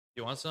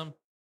You want some?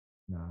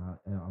 Nah,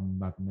 I'm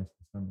about to mess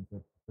the stomach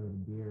up. Put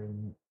the beer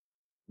in it.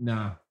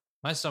 Nah.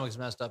 My stomach's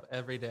messed up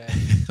every day.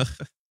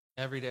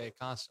 Every day,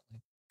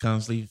 constantly.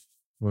 Constantly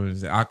for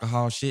the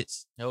alcohol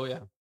shits. Oh yeah.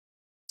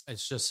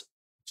 It's just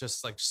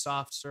like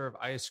soft serve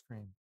ice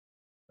cream.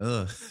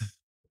 Ugh.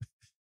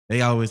 They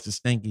always the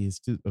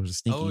stinkiest too. Or the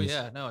stinkiest. Oh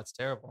yeah, no, it's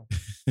terrible.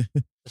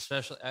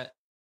 Especially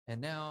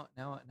and now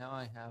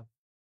I have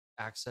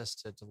access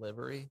to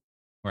delivery.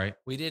 Right.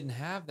 We didn't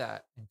have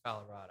that in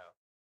Colorado.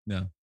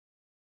 No.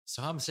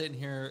 So I'm sitting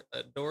here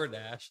at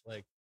DoorDash,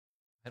 like,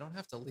 I don't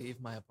have to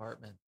leave my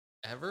apartment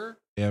ever.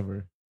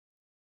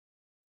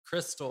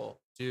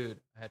 Crystal, dude,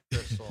 I had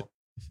Crystal,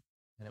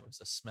 and it was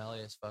the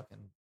smelliest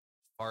fucking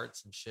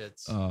farts and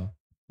shits.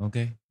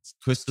 Okay.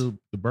 Crystal,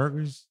 the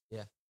burgers.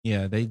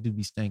 Yeah, they do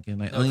be stinking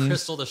like onions.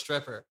 Crystal the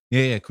stripper.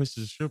 Yeah,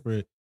 Crystal the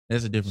stripper.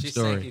 That's a different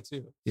story. She's stanky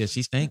too. Yeah,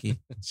 she's stanky.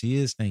 She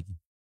is stanky.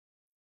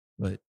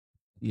 But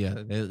yeah,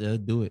 they'll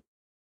do it.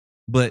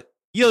 But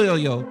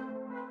yo,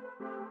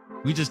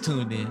 we just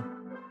tuned in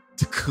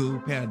to Cool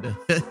Panda.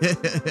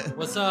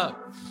 What's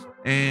up?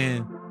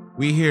 And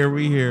we here.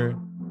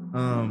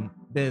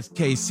 That's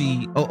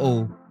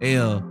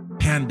KCOOL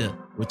Panda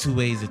with 2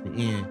 A's at the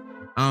end.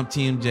 I'm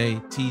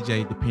TMJ,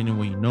 TJ, depending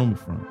where you know me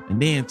from. And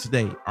then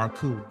today, our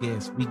cool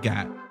guest, we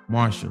got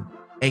Marshall,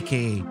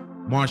 aka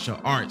Martial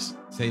Arts.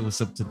 Say what's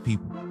up to the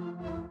people.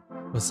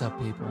 What's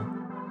up, people?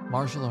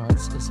 Martial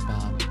arts is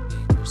about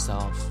being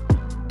yourself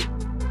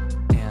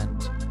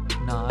and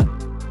not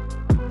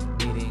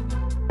needing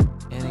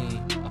any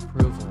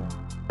approval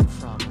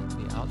from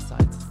the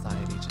outside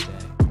society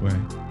today.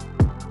 Right.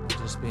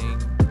 Just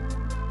being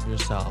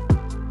yourself.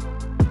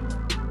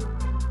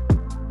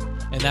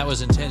 And that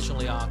was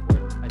intentionally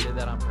awkward. I did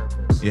that on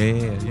purpose.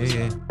 Yeah.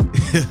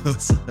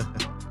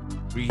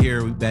 We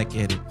here, we back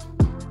at it.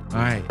 All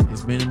right,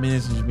 it's been a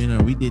minute since you've been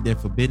on. We did that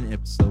forbidden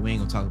episode. We ain't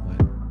gonna talk about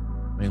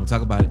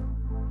it.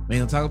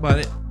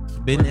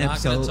 Forbidden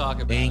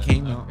episode. They ain't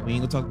came out. We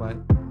ain't gonna talk about it.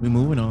 We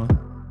moving on.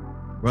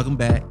 Welcome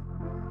back.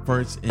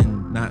 First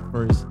and not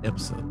first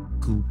episode.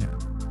 Cool Panda.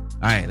 All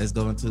right, let's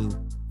go into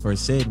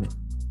first segment.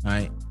 All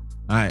right.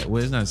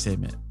 Well, it's not a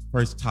segment.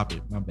 First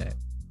topic. My bad.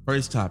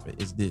 First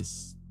topic is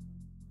this.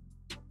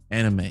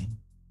 Anime.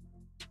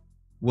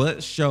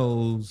 What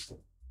shows,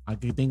 I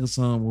can think of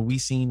some where we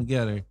seen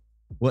together,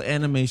 what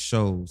anime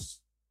shows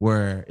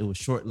where it was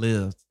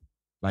short-lived,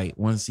 like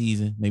one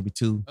season, maybe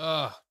two,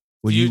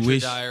 where you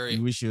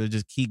wish you would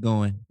just keep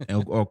going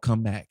or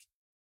come back.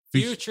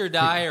 Future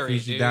Diary.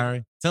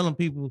 Telling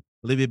people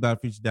a little bit about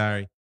Future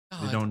Diary.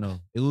 They don't know.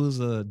 It was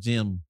a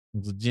gym.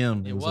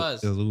 It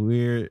was a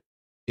weird.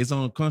 It's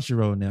on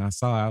Crunchyroll now. I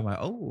saw it. I'm like,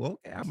 oh,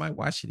 okay. I might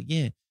watch it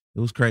again. It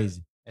was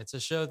crazy. It's a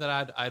show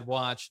that I'd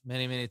watched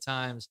many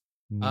times.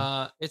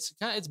 Mm-hmm. It's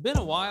been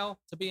a while,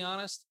 to be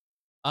honest.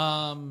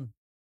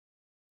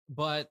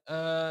 But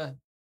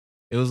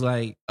it was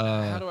like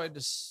how do I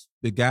just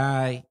the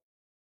guy?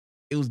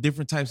 It was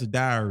different types of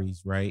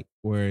diaries, right?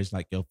 Where it's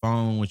like your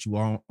phone, what you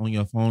on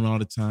your phone all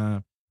the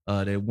time.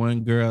 That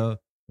one girl,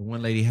 the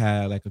one lady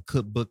had like a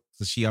cookbook,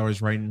 so she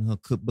always writing in her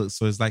cookbook.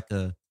 So it's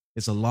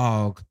a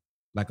log,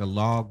 like a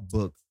log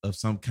book of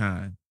some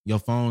kind. Your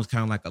phone's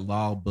kind of like a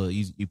log book.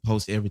 You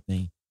post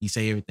everything, you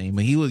say everything.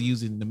 But he was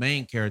using the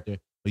main character,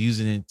 but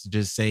using it to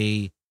just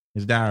say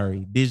his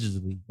diary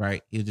digitally,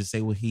 right? He'll just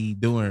say what he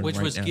doing, which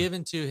right was now.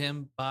 Given to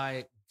him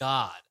by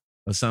God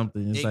or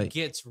something. It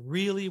gets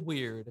really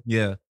weird,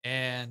 yeah,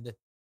 and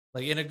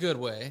like in a good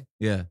way,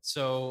 yeah.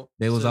 So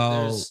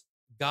there's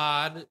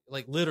God,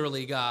 like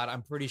literally God.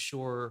 I'm pretty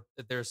sure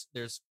that there's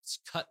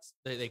cuts.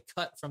 They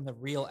cut from the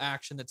real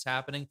action that's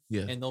happening,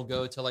 and they'll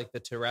go to like the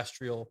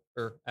terrestrial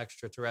or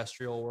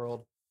extraterrestrial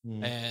world,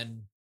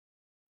 and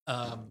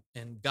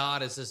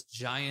God is this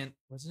giant.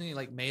 Wasn't he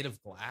like made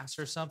of glass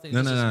or something?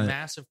 No.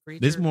 Massive creature.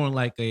 This more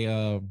like a.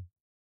 I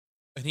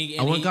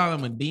wouldn't call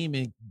him a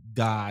demon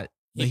god.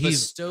 He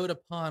bestowed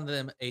upon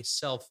them a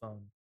cell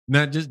phone.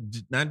 Not just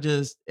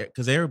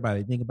because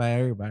everybody think about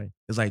everybody.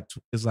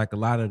 It's like a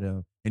lot of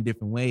them in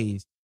different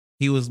ways.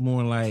 He was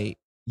more like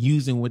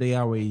using what they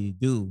already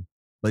do,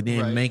 but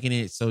then making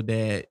it so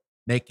that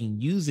they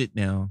can use it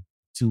now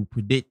to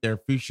predict their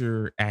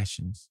future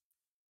actions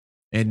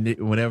and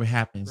whatever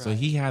happens. Right. So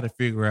he had to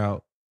figure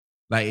out,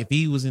 like, if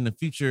he was in the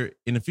future,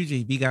 if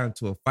he got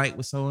into a fight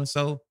with so and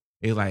so,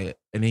 it's like,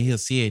 and then he'll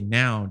see it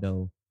now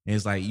though, and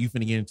it's like you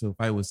finna get into a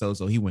fight with so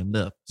he went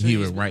left, so he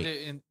went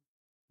right.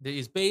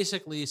 He's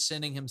basically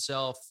sending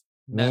himself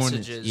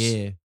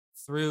messages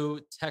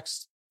through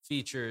text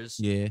features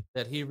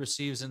that he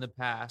receives in the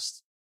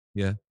past.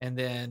 Yeah. And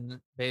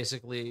then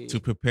basically to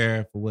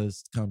prepare for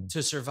what's coming.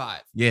 To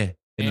survive. Yeah.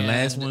 And the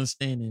last one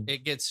standing.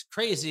 It gets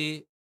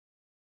crazy.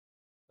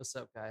 What's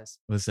up, guys?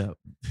 What's up?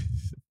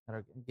 I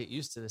don't get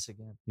used to this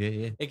again.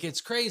 Yeah. It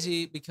gets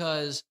crazy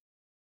because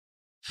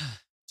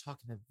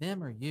talking to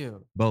them or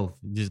you? Both.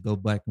 You just go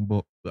black and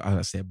both.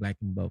 I said black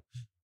and both.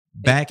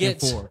 Back and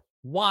forth.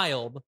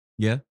 Wild.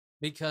 Yeah.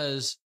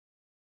 Because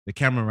the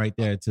camera right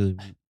there too.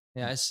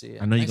 Yeah, I see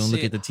it. I know you're gonna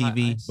look at the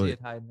TV, I see it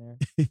hiding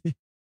there.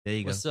 There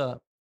you go. What's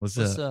up? What's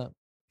up?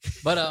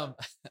 But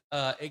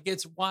it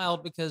gets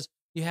wild because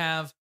you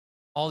have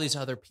all these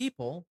other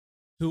people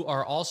who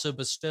are also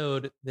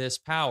bestowed this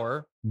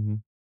power,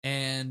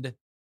 and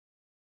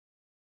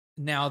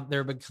now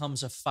there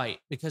becomes a fight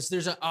because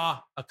there's it's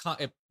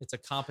a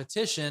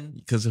competition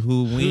because of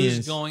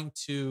who's going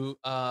to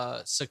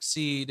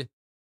succeed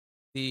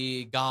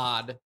the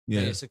god,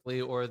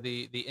 basically, or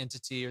the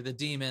entity or the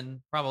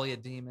demon, probably a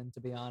demon, to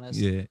be honest.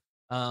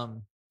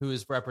 Who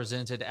is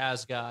represented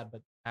as God,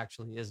 but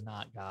actually is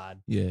not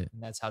God. And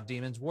that's how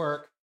demons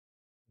work.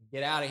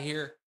 Get out of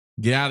here.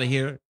 Get out of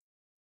here.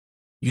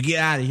 You get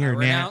out of here now.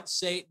 Renounce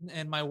Satan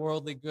and my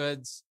worldly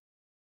goods.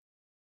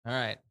 All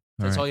right.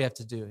 That's all you have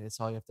to do. It's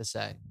all you have to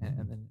say.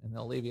 And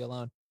they'll leave you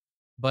alone.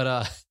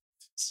 But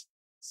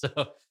so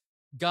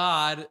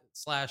God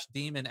 /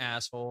 demon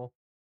asshole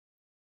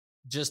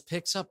just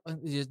picks up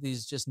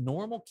these just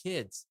normal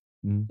kids,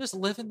 just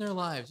living their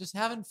lives, just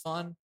having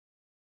fun,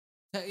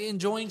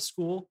 enjoying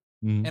school,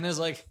 and is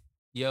like,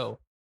 yo,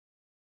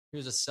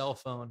 here's a cell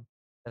phone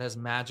that has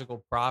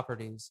magical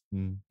properties.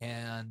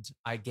 And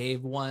I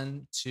gave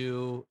one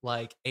to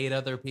like 8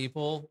 other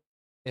people,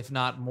 if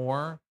not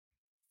more.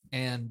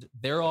 And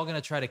they're all going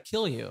to try to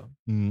kill you.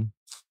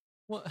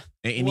 What? At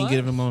any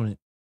given moment.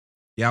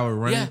 Y'all were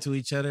running to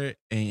each other,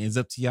 and it's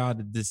up to y'all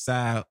to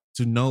decide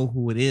to know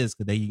who it is,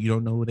 because you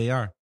don't know who they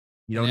are.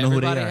 You don't know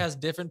who they are. Everybody has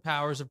different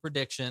powers of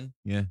prediction.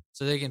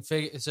 So they can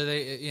figure. So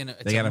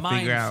it's they a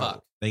mind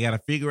fuck. They got to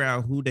figure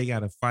out who they got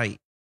to fight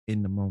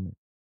in the moment,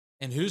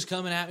 and who's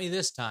coming at me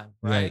this time,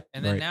 right?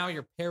 And then now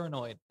you're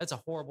paranoid. That's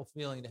a horrible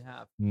feeling to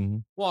have.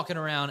 Walking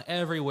around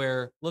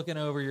everywhere, looking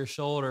over your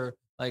shoulder,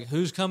 like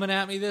who's coming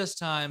at me this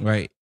time,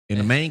 right? And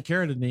the main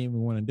character didn't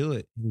even want to do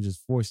it. He was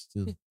just forced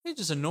to. He's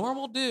just a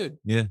normal dude.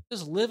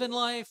 Just living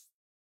life.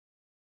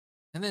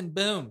 And then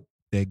boom.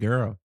 That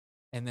girl.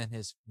 And then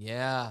he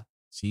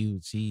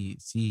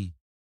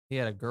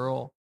had a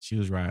girl. She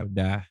was ride or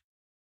die.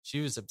 She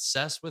was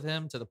obsessed with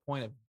him to the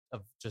point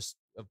of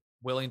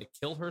willing to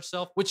kill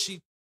herself, which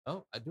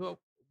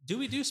do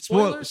we do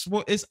spoilers?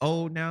 It's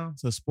old now.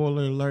 So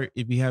spoiler alert.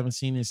 If you haven't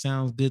seen it,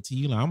 sounds good to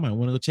you, like, I might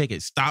want to go check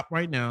it. Stop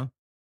right now.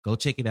 Go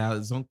check it out.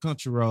 It's on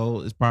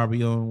Crunchyroll. It's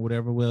probably on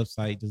whatever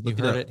website. Just look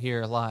it up. You heard it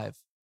here live.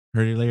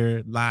 Heard it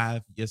here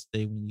live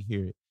yesterday when you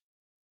hear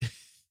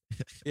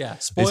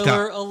it.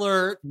 Spoiler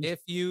alert.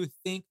 If you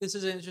think this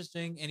is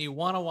interesting and you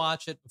want to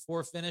watch it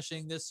before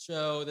finishing this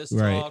show, this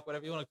talk,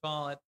 whatever you want to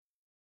call it,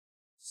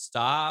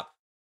 stop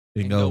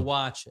and go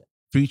watch it.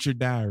 Future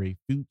Diary.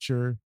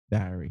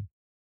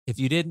 If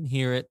you didn't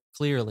hear it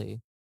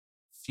clearly,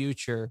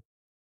 Future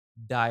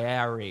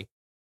Diary.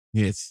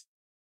 Yes.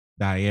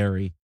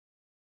 Diary.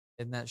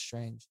 Isn't that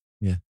strange?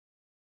 Yeah.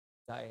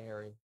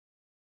 Diary.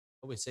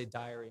 What we say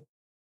diary.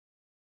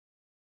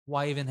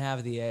 Why even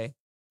have the A?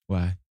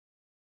 Why?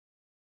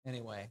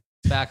 Anyway,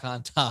 back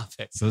on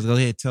topic. So let's go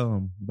ahead and tell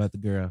them about the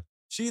girl.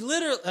 She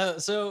literally,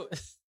 oh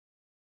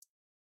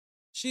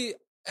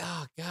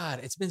God,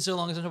 it's been so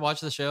long since I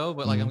watched the show,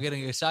 but like I'm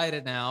getting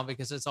excited now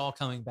because it's all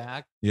coming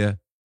back. Yeah.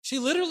 She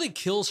literally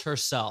kills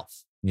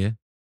herself. Yeah.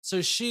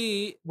 So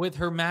she, with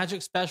her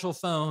magic special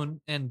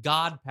phone and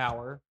God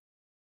power,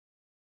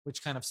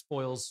 which kind of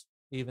spoils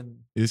even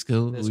this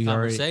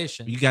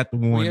conversation. You got the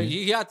warning.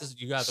 You got this.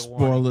 You got the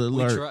warning. Spoiler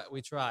alert.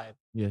 We tried.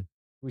 Yeah.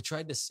 We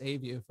tried to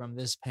save you from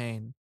this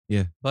pain.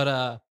 Yeah.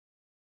 But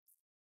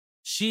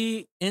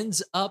she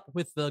ends up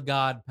with the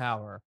God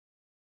power.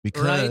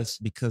 Because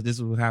this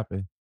is what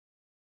happened.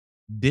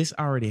 This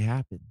already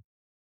happened.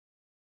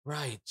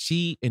 Right.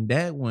 She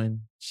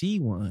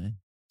won.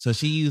 So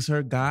she used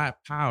her God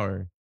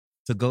power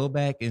to go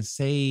back and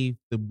save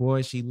the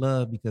boy she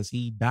loved because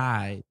he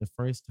died the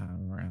first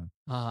time around.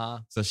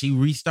 So she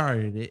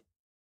restarted it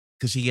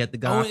because she got the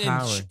God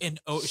power.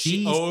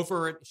 She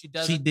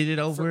did it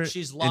over.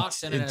 She's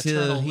locked in an eternal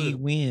loop. Until he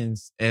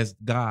wins as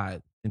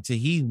God. Until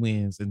he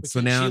wins, and because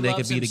so now they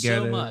can be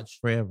together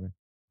forever.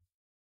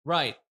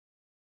 Right.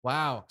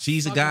 Wow.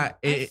 She's a guy.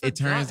 It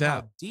turns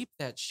out deep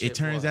that shit. It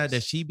turns out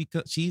that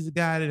she's a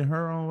guy in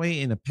her own way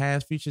in the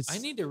past, future. I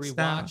need to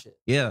rewatch it.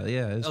 Yeah.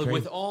 It's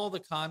with all the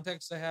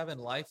context I have in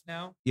life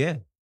now. Yeah.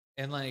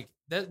 And like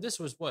this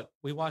was what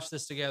we watched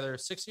this together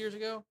 6 years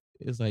ago.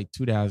 It was like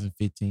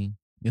 2015.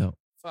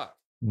 Fuck.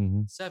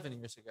 7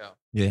 years ago.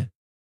 Yeah.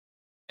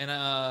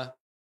 And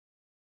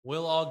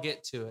we'll all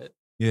get to it.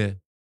 Yeah.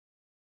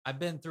 I've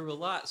been through a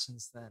lot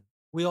since then.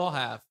 We all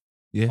have.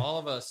 Yeah. All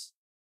of us.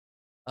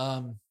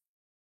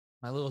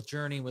 My little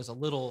journey was a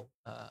little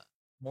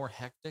more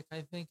hectic,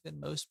 I think,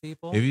 than most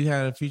people. If you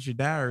had a future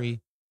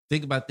diary,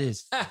 think about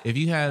this. If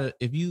I had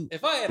a future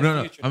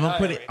diary, I'm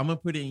gonna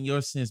put it in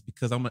your sense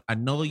because I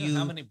know you.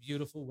 How many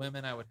beautiful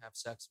women I would have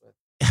sex with?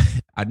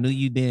 I knew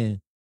you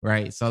then,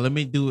 right? So let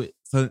me do it.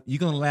 So you're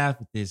gonna laugh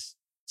at this.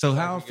 So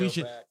how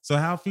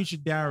future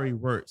diary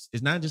works?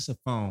 It's not just a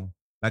phone.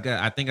 Like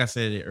I think I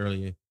said it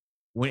earlier.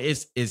 When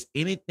it's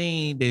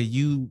anything that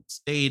you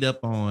stayed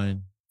up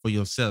on for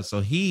yourself.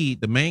 So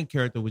the main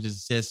character, was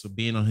just obsessed with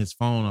being on his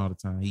phone all the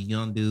time. He's a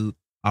young dude,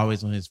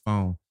 always on his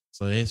phone.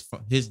 So his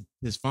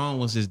phone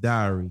was his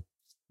diary.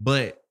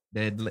 But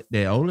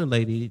that older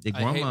lady, the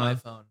I hate my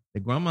phone. the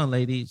grandma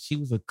lady, she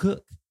was a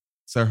cook.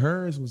 So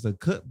hers was a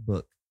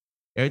cookbook.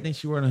 Everything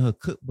she wrote in her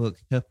cookbook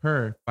helped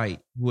her fight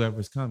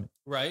whoever's coming.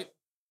 Right.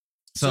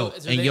 So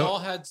they all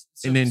had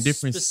some and then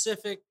different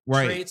specific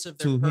traits of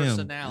their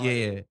personality.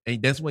 Yeah.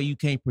 And that's why you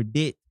can't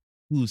predict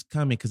who's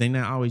coming because they're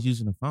not always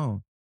using the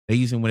phone. They're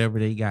using whatever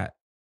they got.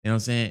 You know what I'm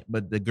saying?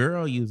 But the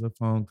girl used a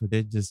phone because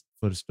they're just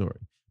for the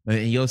story. But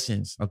in your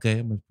sense, okay,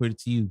 I'm going to put it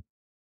to you.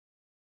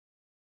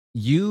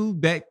 You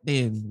back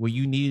then, where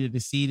you needed to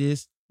see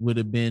this, would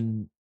have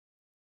been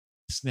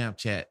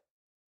Snapchat.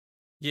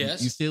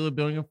 Yes. You still would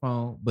be on your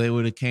phone, but it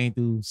would have came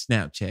through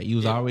Snapchat. You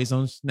was always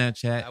on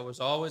Snapchat. I was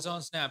always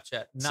on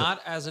Snapchat.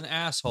 Not as an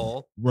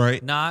asshole.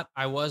 Right.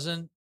 I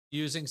wasn't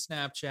using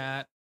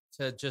Snapchat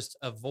to just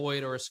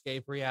avoid or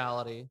escape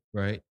reality.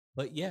 Right.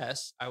 But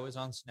yes, I was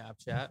on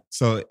Snapchat.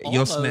 So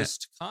your snap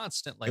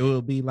constantly. It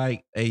will be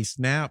like a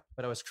snap.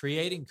 But I was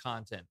creating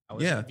content. I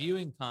was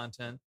viewing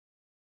content.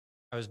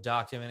 I was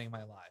documenting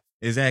my life.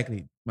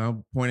 Exactly. My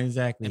point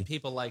exactly. And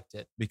people liked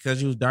it.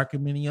 Because you was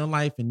documenting your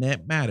life in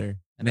that matter.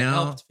 And it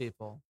helped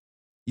people.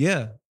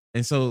 Yeah.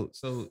 And so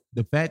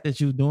the fact that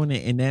you're doing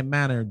it in that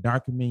manner,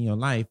 documenting your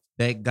life,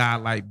 that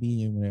godlike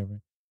being, whatever,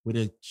 would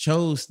have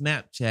chose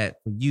Snapchat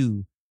for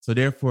you. So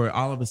therefore,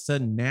 all of a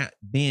sudden,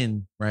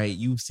 then, right,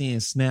 you seeing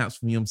snaps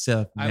from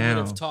yourself now. I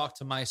would have talked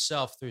to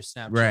myself through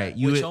Snapchat. Right.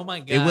 Oh my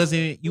God. It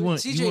wasn't,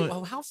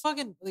 CJ, how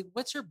fucking, like,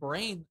 what's your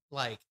brain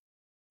like?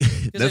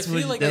 Because I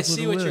feel like I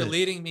see what you're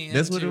leading me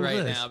into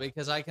right now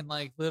because I can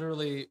like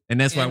literally. And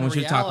that's what I want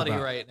you to talk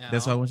about right now.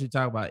 That's what I want you to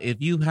talk about.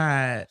 If you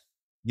had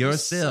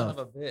yourself, son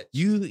of a bitch.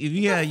 if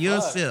you had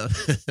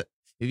yourself,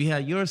 if you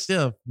had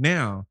yourself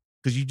now,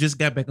 because you just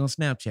got back on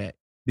Snapchat,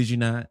 did you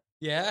not?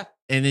 Yeah.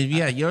 And if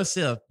you had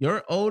yourself,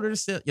 your older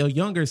self, your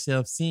younger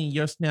self, seeing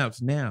your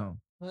snaps now,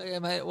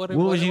 what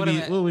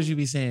would you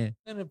be saying?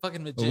 I'm a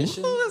fucking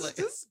magician. Who is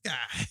this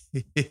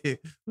guy?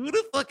 Who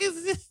the fuck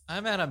is this?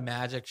 I'm at a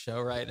magic show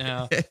right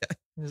now.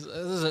 This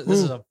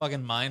is a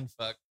fucking mind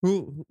fuck.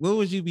 What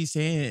would you be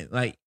saying?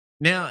 Like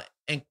now,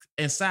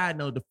 and side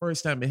note, the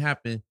first time it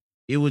happened,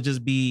 it would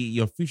just be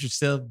your future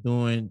self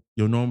doing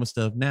your normal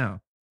stuff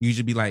now. You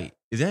should be like,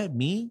 is that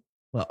me?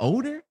 But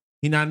older?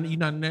 You're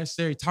not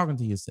necessarily talking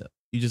to yourself.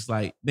 You just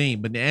like,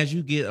 dang. But as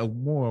you get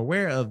more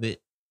aware of it,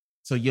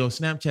 so your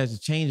Snapchat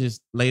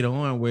changes later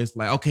on where it's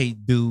like, okay,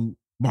 dude,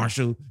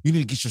 Marshall, you need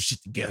to get your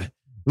shit together.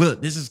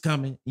 Look, this is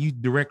coming. You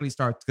directly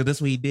start, because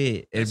that's what he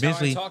did. That's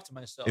eventually, how I talk to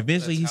myself.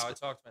 Eventually, that's how I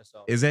talk to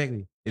myself.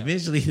 Exactly. Yeah.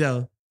 Eventually,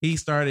 though, he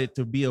started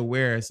to be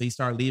aware. So he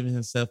started leaving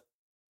himself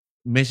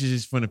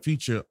messages from the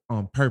future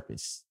on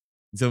purpose.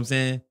 You see what I'm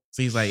saying?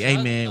 So he's like,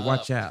 hey, man,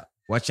 watch out.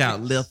 Watch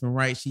out, left and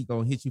right. She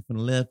gonna hit you from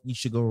the left. You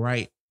should go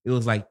right. It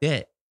was like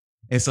that.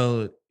 And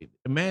so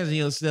imagine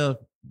yourself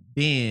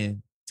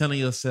then telling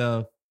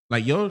yourself,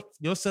 like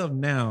yourself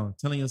now,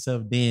 telling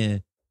yourself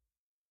then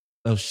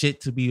of shit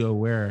to be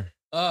aware.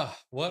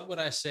 What would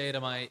I say to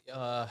my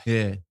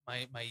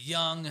my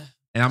young?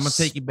 And I'm gonna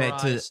take you back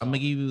to. I'm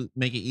gonna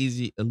make it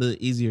easy, a little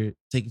easier.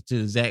 Take it to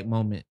the exact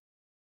moment.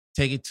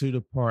 Take it to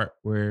the part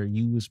where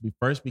you was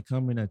first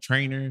becoming a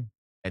trainer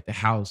at the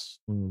house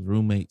when we was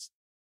roommates.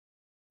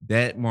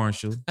 That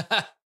Marshall,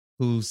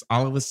 who's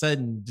all of a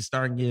sudden just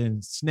started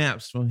getting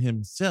snaps from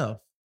himself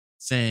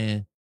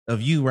saying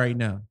of you right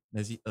now.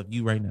 Of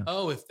you right now.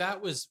 Oh, if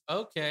that was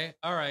okay,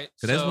 all right.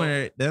 So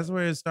that's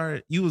where it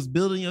started. You was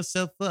building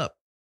yourself up.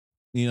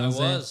 You know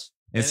what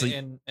I'm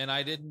saying? And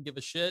I didn't give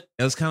a shit.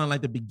 It was kind of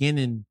like the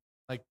beginning.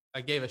 Like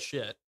I gave a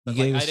shit. But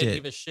I didn't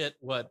give a shit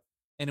what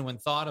anyone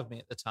thought of me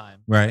at the time.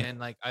 Right. And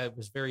like I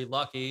was very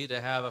lucky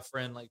to have a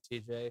friend like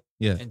TJ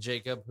and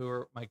Jacob, who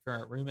are my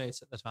current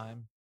roommates at the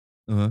time.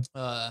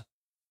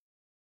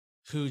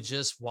 Who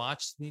just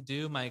watched me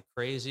do my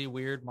crazy,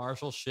 weird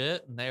martial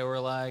shit, and they were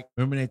like,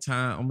 "Remember that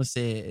time?" I'm gonna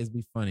say it. It's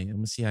be funny. I'm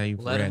gonna see how you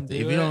react.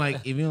 If you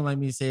don't like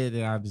me to say it,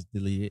 then I'll just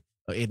delete it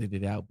or edit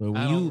it out. But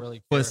when you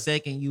really for a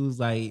second, you was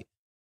like,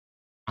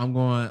 "I'm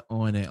going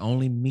on an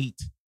only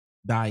meat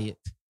diet,"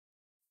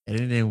 and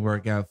it didn't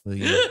work out for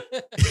you.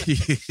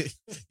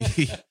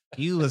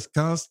 You was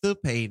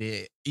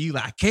constipated. You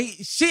like, I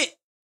can't shit,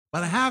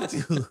 but I have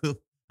to.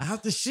 I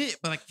have to shit,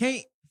 but I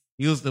can't.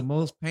 You was the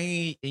most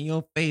pain in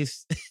your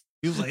face.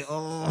 He was like,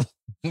 oh.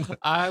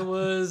 I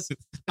was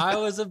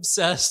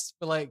obsessed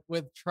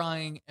with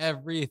trying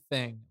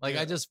everything. Like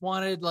I just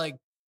wanted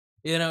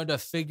to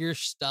figure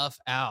stuff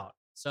out.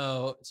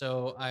 So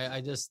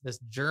I just, this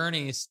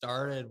journey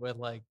started with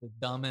like the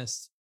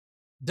dumbest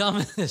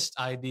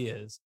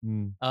ideas.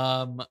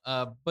 But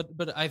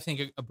I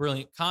think a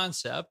brilliant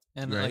concept,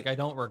 and like I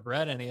don't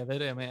regret any of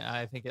it. I mean,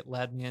 I think it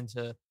led me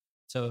into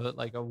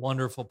like a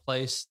wonderful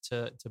place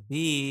to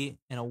be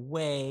in a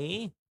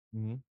way.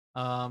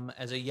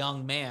 As a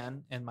young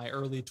man in my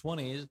early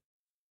 20s,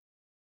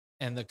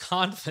 and the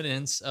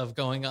confidence of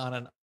going on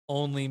an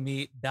only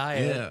meat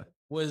diet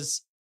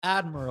was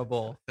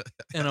admirable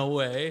in a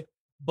way,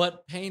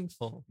 but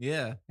painful.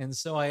 Yeah. And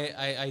so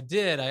I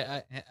did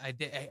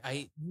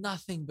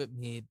nothing but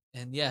meat.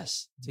 And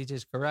yes,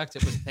 TJ's correct.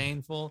 It was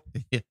painful.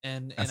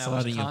 And I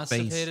was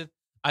constipated.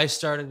 I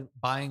started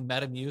buying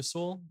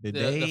Metamucil,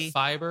 the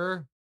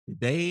fiber.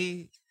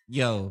 The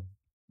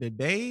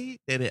day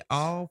that it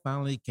all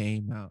finally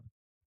came out,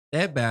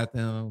 that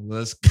bathroom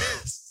was.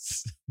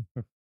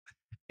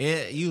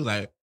 You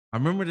like. I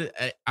don't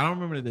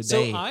remember the day.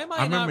 So I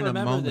might not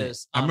remember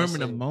this. Honestly. I remember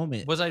the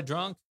moment. Was I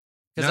drunk?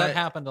 Because that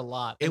happened a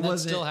lot. And it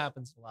still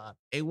happens a lot.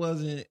 It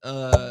wasn't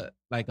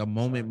like a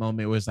moment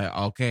where it's like,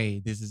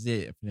 okay, this is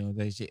it. You know,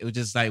 that shit. It was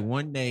just like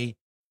one day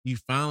you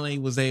finally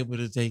was able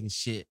to take a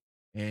shit.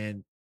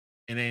 And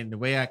then the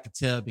way I could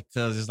tell,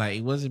 because it's like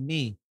it wasn't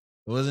me.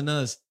 It wasn't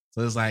us.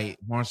 So it's like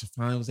Marshall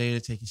finally was able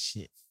to take a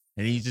shit.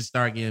 And he just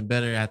started getting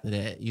better after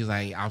that. He was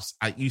like,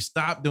 you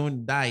stopped doing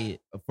the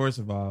diet, first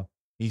of all.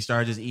 You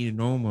started just eating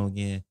normal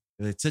again.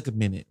 But it took a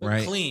minute,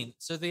 right? Clean.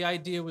 So the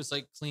idea was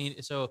like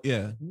clean. So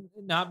yeah,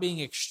 not being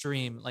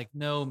extreme, like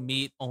no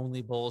meat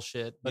only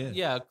bullshit. But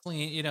yeah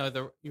clean. You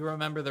know, you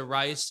remember the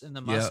rice and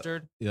the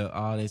mustard? Yeah,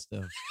 all that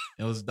stuff.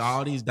 It was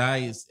all these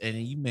diets, and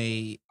you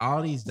made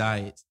all these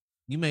diets.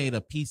 You made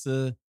a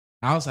pizza.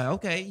 I was like,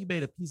 okay, you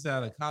made a pizza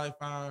out of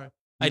cauliflower.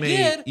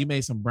 You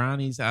made some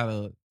brownies out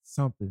of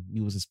something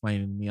you was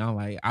explaining to me. I'm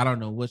like, I don't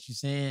know what you're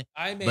saying,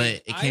 but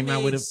it came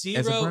out with as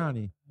a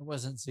brownie. It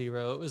wasn't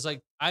zero. It was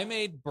like I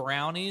made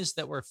brownies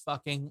that were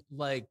fucking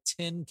like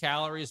 10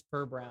 calories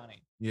per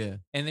brownie. Yeah.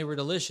 And they were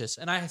delicious.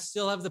 And I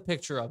still have the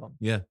picture of them.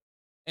 Yeah.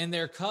 And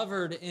they're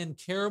covered in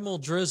caramel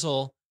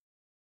drizzle,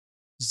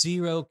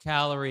 0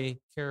 calorie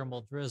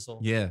caramel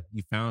drizzle. Yeah,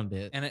 you found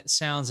it. And it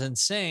sounds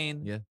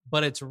insane. Yeah.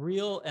 But it's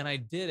real and I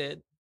did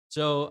it.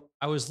 So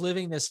I was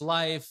living this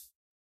life.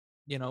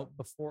 You know,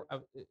 before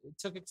it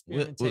took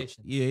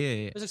experimentation.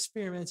 Yeah. It was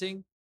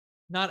experimenting.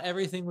 Not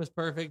everything was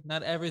perfect.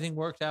 Not everything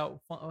worked out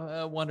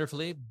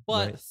wonderfully.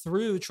 But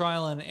through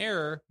trial and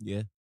error,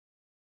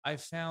 I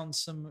found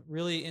some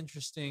really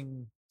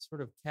interesting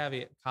sort of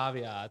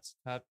caveats.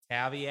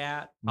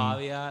 Caveat.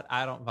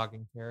 I don't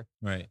fucking care.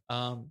 Right.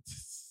 A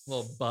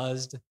little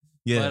buzzed.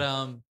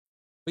 Yeah.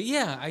 But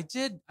yeah, I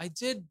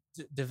did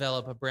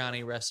develop a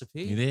brownie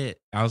recipe. You did.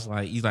 I was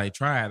like, you like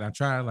try it. I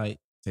tried like.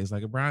 Tastes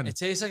like a brownie. It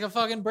tastes like a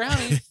fucking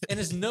brownie and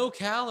it's no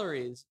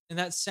calories. And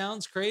that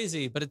sounds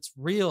crazy, but it's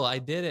real. I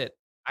did it.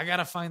 I got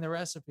to find the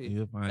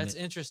recipe. That's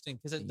interesting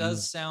because it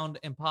does sound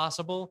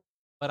impossible,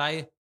 but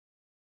I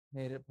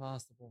made it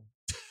possible.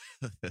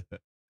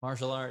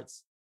 Martial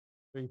arts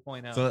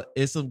 3.0. So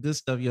it's some good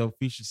stuff your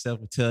future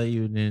self will tell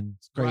you, and then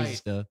it's crazy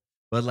stuff.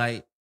 But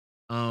like,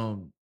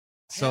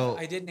 so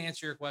I didn't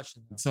answer your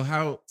question though.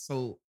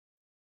 So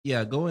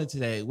go into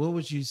that. What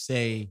would you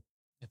say?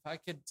 If I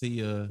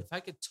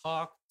could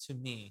talk to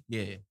me,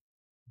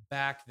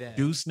 back then.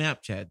 Do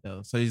Snapchat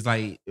though, so he's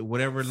like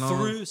whatever long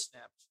through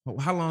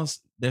Snapchat. How long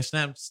their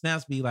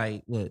snaps be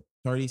like? What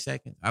 30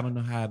 seconds? I don't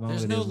know how long.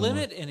 There's no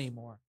limit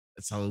anymore.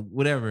 So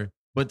whatever,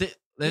 but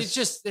it's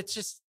just.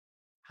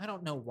 I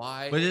don't know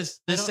why. But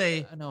just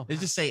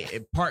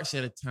say parts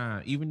at a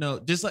time. Even though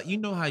just like you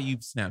know how you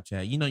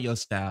Snapchat, you know your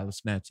style of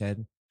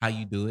Snapchatting, how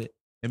you do it.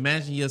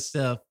 Imagine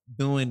yourself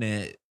doing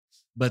that,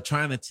 but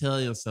trying to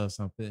tell yourself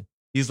something.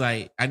 He's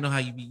like, I know how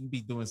you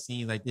be doing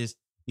scenes like this.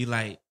 He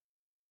like,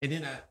 and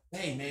then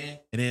hey man,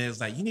 and then it's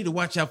like you need to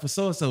watch out for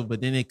so and so, but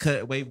then it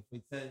cut away before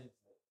he said it.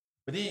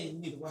 But then you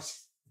need to watch.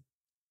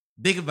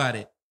 Think about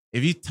it.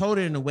 If you told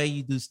it in the way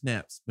you do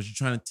snaps, but you're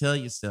trying to tell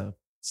yourself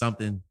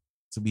something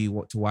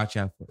to watch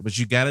out for, but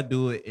you got to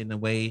do it in the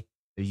way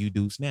that you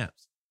do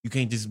snaps. You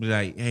can't just be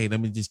like, hey, let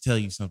me just tell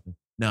you something.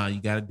 No,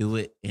 you got to do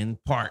it in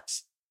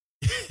parts.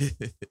 You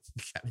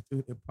got to do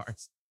it in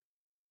parts.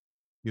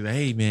 You're like,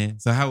 hey, man,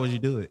 so how would you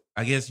do it?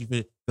 I guess you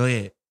could go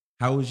ahead.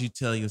 How would you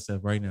tell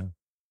yourself right now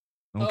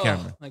on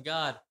camera? Oh, my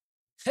God.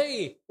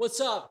 Hey, what's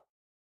up?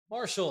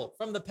 Marshall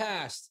from the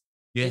past.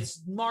 Yeah.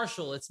 It's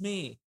Marshall. It's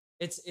me.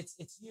 It's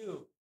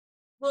you.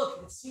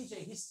 Look, it's CJ.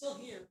 He's still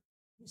here.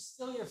 He's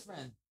still your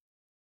friend.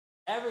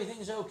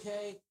 Everything's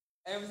okay.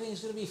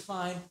 Everything's going to be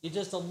fine. You're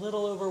just a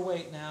little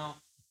overweight now,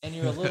 and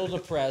you're a little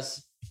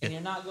depressed, and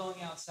you're not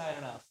going outside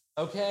enough.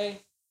 Okay?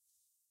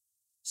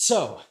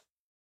 So,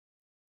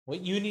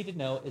 what you need to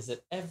know is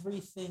that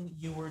everything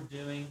you were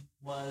doing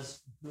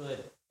was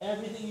good.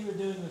 Everything you were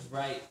doing was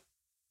right.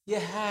 You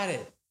had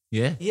it.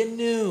 Yeah. You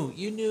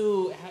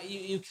knew how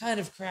you kind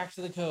of cracked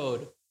the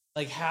code.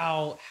 Like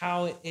how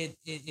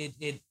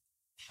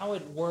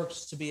it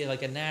works to be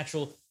like a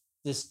natural,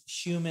 this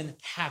human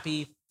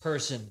happy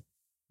person.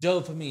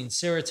 Dopamine,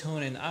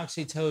 serotonin,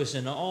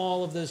 oxytocin,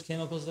 all of those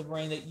chemicals in the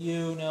brain that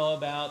you know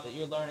about, that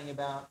you're learning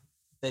about,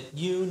 that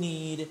you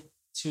need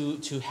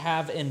to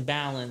have in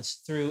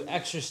balance through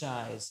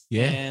exercise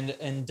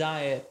and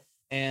diet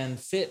and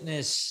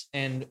fitness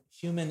and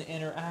human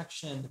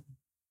interaction.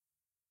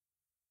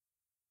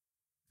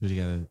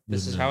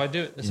 This is how I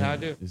do it. This is how I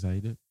do it. This is how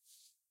you do it.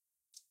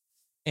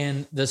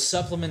 And the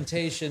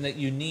supplementation that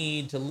you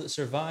need to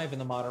survive in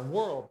the modern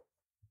world.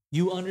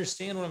 You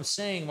understand what I'm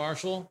saying,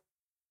 Marshall?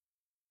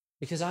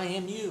 Because I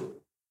am you.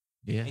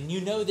 Yeah. And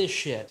you know this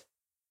shit.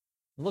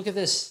 Look at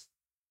this.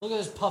 Look at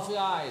those puffy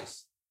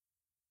eyes.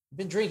 You've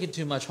been drinking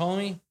too much,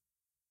 homie.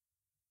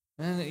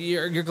 And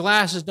your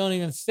glasses don't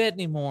even fit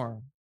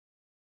anymore.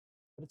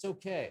 but it's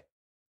okay.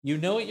 You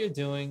know what you're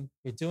doing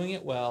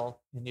it well,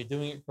 and you're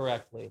doing it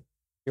correctly.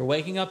 You're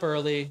waking up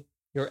early,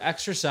 you're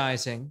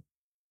exercising,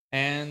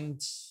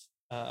 and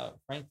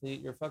frankly,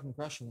 you're fucking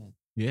crushing it.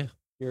 Yeah.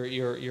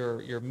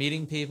 You're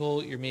meeting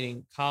people, you're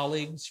meeting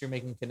colleagues, you're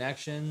making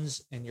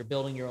connections, and you're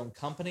building your own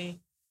company,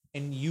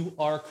 and you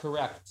are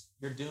correct.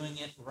 You're doing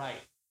it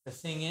right. The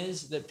thing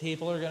is that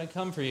people are going to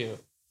come for you.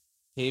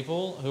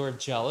 People who are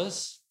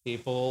jealous,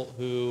 people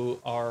who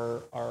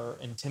are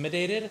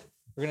intimidated,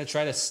 are going to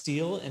try to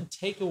steal and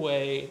take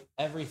away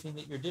everything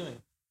that you're doing.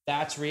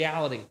 That's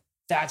reality.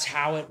 That's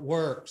how it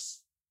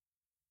works.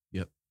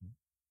 Yep.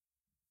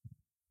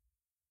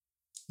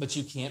 But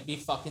you can't be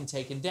fucking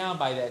taken down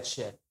by that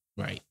shit.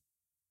 Right.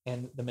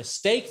 And the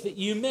mistake that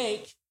you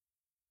make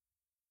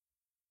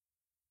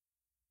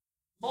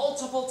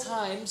multiple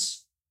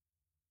times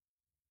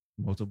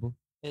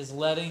is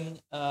letting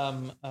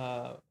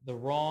the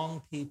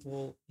wrong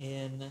people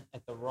in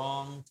at the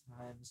wrong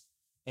times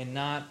and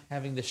not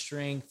having the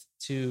strength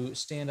to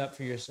stand up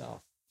for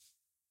yourself.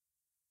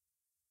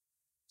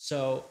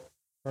 So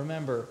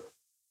remember,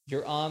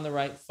 you're on the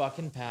right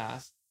fucking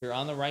path. You're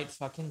on the right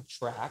fucking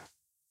track.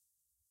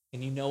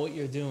 And you know what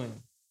you're doing.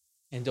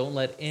 And don't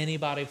let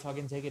anybody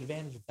fucking take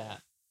advantage of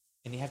that.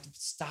 And you have to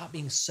stop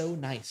being so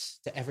nice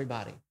to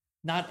everybody.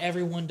 Not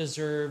everyone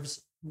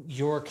deserves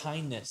your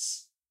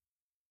kindness.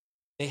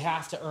 They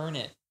have to earn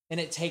it. And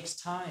it takes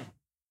time.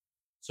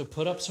 So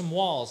put up some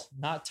walls.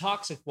 Not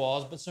toxic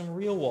walls, but some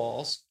real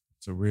walls.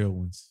 Some real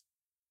ones.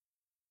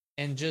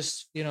 And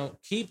just,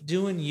 keep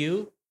doing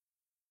you.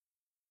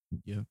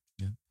 Yeah.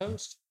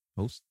 Post.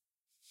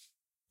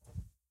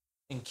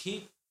 And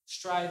keep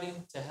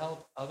striving to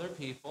help other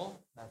people.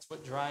 That's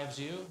what drives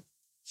you.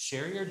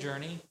 Share your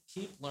journey.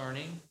 Keep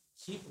learning.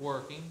 Keep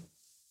working.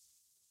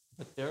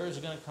 But there is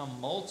going to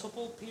come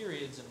multiple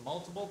periods and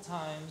multiple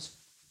times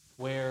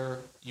where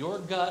your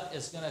gut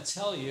is going to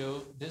tell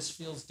you this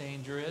feels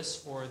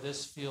dangerous, or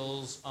this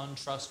feels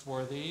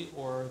untrustworthy,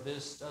 or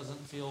this doesn't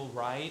feel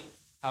right,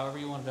 however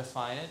you want to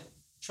define it.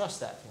 Trust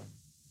that feeling.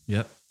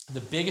 Yep. The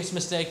biggest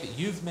mistake that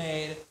you've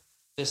made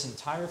this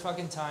entire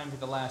fucking time for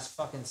the last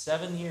fucking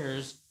 7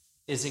 years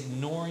is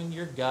ignoring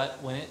your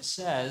gut when it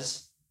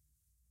says,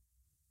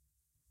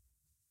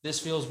 this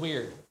feels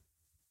weird.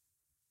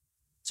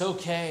 It's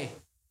okay.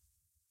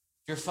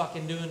 You're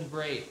fucking doing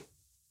great.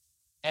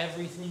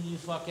 Everything you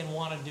fucking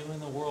want to do in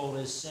the world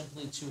is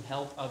simply to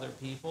help other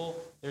people.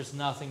 There's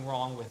nothing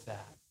wrong with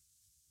that.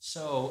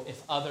 So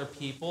if other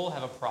people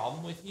have a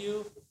problem with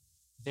you,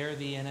 they're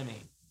the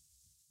enemy.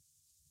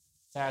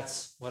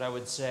 That's what I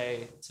would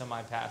say to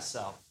my past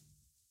self.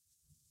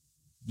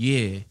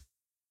 Yeah.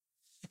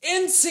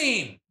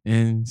 Insane.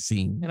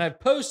 And I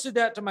posted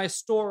that to my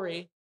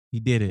story.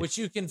 He did it. Which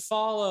you can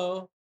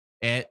follow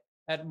at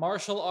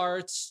Martial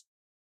Arts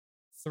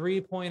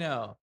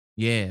 3.0.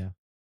 Yeah.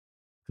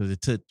 Because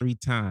it took 3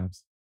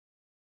 times.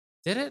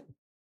 Did it?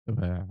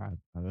 I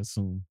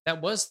assume.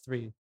 That was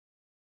 3.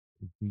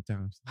 3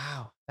 times.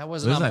 Wow. That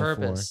wasn't on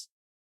purpose.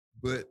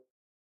 4. But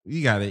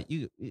you got it.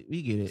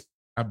 We get it.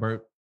 I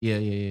burped.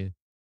 Yeah.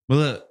 But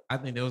look, I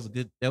think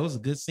that was a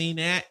good scene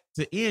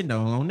to end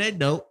on that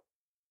note.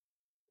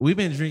 We've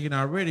been drinking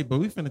already, but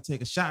we're finna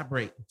take a shot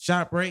break.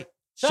 Shot break.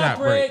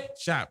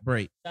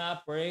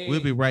 We'll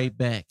be right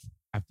back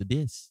after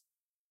this.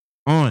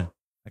 I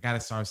gotta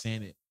start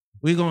saying it.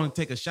 We're gonna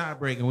take a shot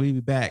break and we'll be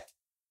back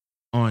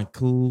on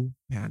Cool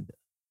Panda.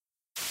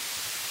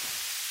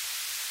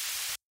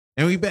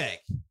 And we back.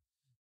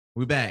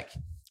 We're back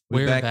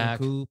on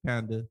Cool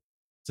Panda.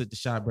 Took the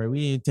shot break.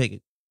 We didn't take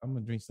it. I'm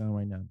gonna drink some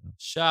right now. Though.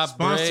 Shot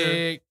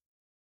break.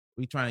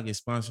 We trying to get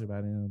sponsored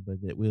by them, but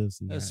we'll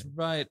see. That's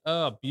right.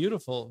 Oh,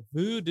 beautiful.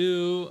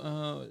 Voodoo.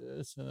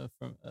 It's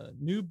from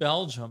New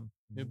Belgium.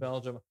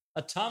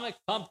 Atomic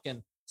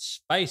Pumpkin.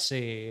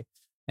 Spicy.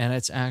 And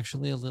it's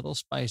actually a little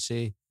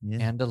spicy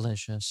and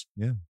delicious.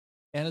 Yeah.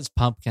 And it's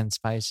pumpkin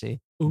spicy.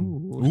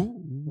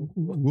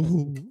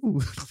 Ooh.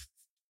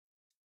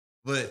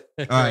 But,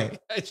 all right.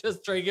 I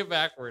just drank it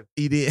backward.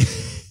 He did.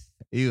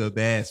 You a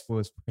bad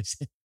sports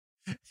person.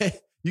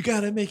 You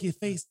got to make it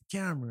face the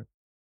camera.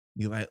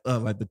 You like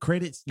the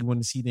credits? You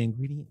want to see the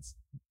ingredients?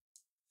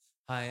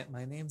 Hi,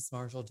 my name's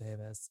Marshall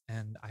Davis,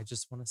 and I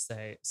just want to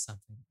say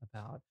something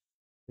about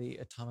the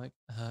Atomic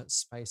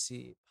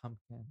Spicy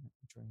Pumpkin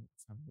drink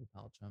from New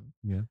Belgium.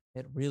 Yeah.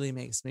 It really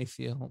makes me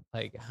feel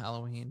like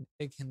Halloween.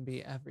 It can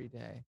be every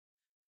day.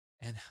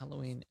 And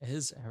Halloween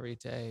is every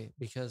day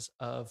because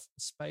of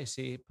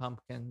Spicy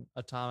Pumpkin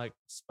Atomic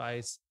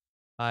Spice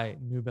by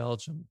New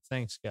Belgium.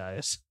 Thanks,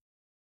 guys.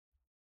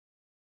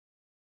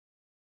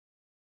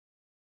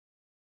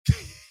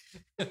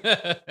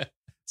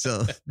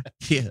 So,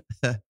 yeah.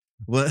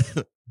 Well,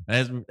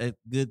 that's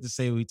good to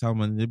say what we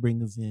talking about. They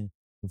bring us in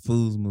the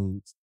Food's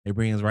Moods. They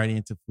bring us right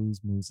into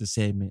Food's Moods, the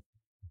segment.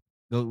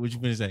 Go, what you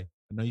finna say?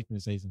 I know you finna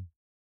say something.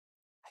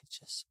 I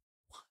just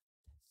want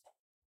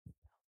to thank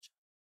Belgium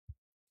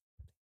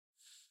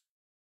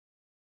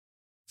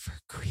for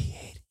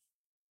creating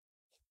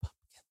a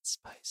pumpkin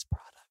spice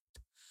product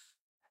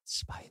that's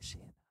spicy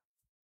enough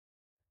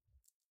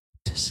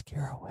to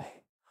scare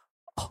away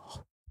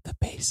Oh, the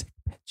basic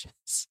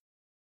bitches.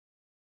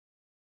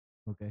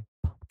 Okay.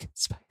 Pumpkin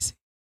spicy.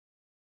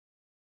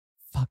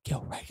 Fuck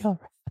your regular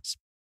ass.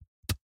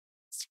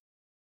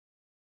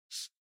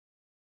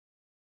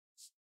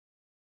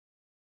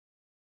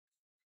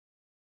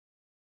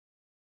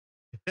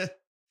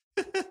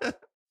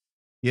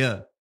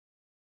 Yeah.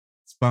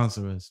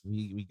 Sponsor us.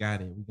 We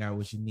got it. We got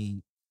what you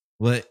need.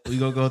 But we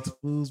gonna go to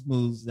Food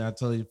Moves. I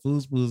told you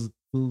Food Moves,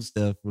 food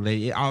stuff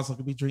related. It also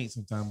could be drink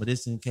sometime, but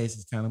this in case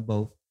it's kind of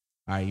both.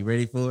 All right, you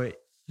ready for it?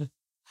 I'm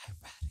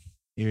ready.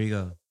 Here we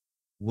go.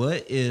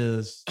 What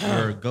is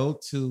your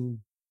go-to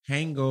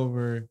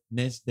hangover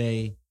next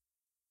day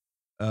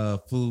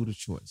food of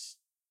choice?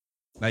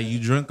 Like you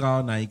drunk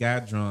all night, you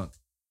got drunk.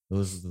 It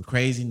was a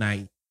crazy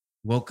night.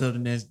 Woke up the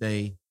next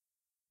day.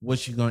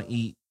 What you gonna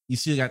eat? You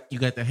got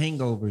the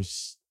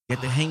hangovers.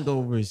 Get the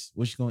hangovers.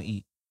 What you gonna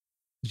eat?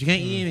 But you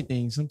can't eat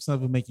anything. Some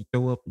stuff will make you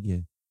throw up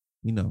again.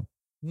 You know.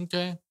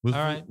 Okay. All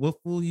right.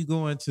 What food you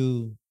going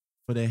to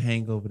for that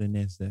hangover the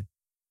next day?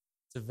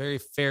 It's a very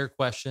fair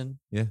question.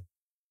 Yeah.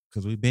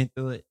 Because we've been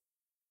through it.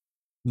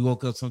 We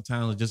woke up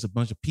sometimes with just a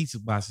bunch of pizza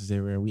boxes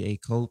everywhere. We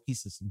ate cold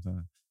pizza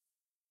sometimes.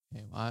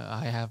 Okay, well,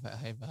 I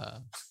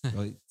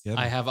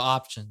have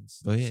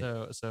options. Go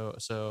ahead.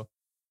 So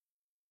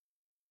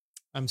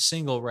I'm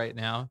single right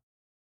now.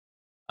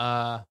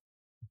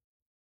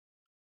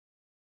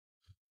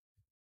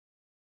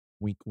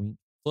 Wink, wink.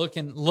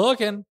 Looking.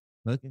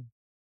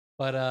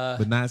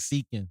 But not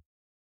seeking.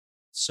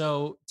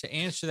 So to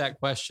answer that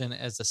question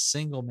as a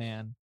single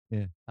man,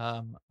 yeah.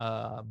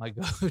 My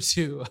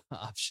go-to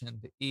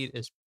option to eat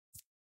is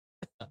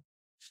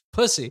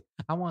pussy.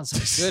 I want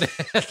some good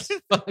ass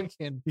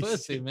fucking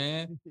pussy,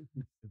 man.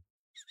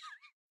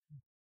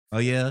 Oh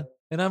yeah.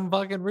 And I'm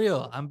fucking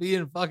real. I'm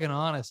being fucking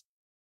honest.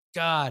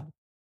 God,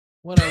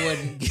 what I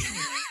wouldn't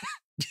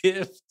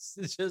give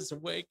to just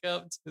wake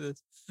up to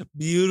this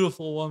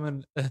beautiful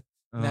woman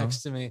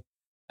next to me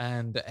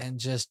and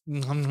just.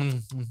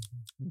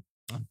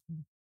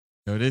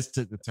 So this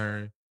took a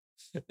turn.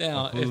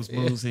 Now, Foods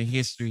Moves in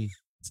history.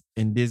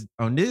 On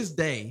this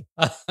day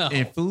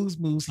in Foods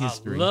Moves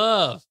history.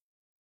 I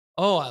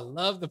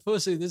love the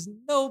pussy. There's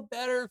no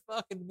better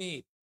fucking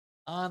meat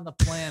on the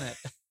planet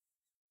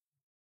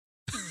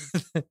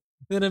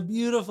than a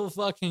beautiful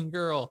fucking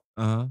girl.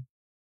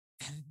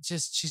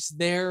 She's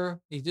there.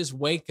 You just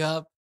wake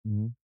up,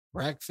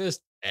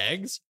 breakfast,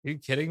 eggs. Are you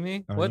kidding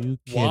me?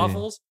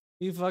 Waffles?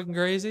 Are you fucking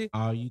crazy?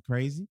 Are you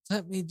crazy?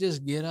 Let me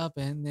just get up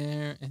in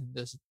there and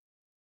just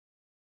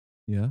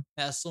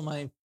nestle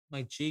my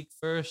cheek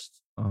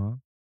first. The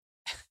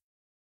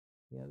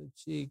other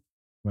cheek.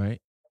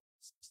 Right.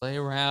 Just play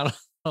around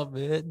a little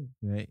bit.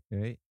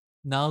 Right.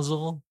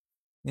 Nuzzle.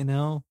 You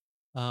know.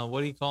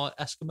 What do you call it?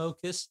 Eskimo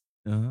kiss.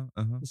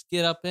 Just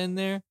get up in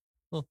there.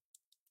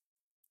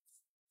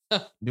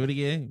 Do it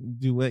again.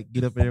 Do what?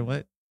 Get up in there.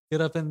 What?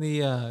 Get up in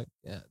the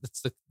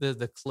it's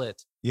the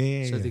clit.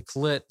 Yeah. So the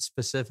clit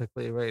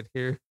specifically right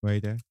here.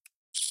 Right there.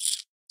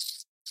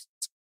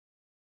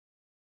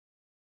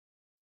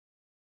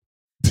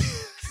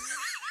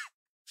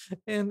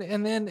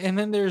 and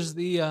then there's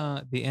the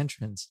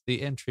entrance,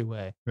 the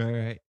entryway.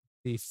 Right.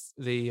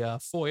 The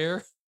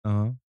foyer.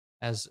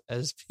 As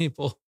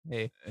people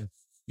put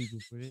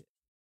it.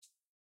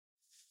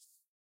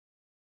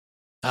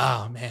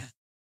 Oh man.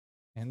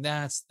 And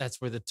that's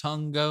where the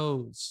tongue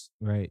goes.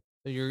 Right.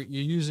 So you're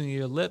using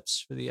your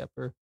lips for the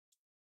upper.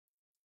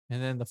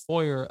 And then the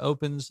foyer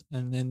opens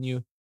and then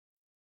you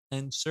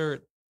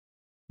insert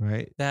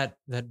that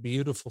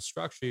beautiful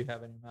structure you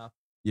have in your mouth.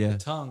 Yeah. The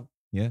tongue.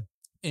 Yeah.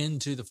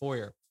 Into the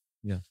foyer.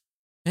 Yeah.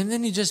 And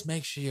then you just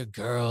make sure your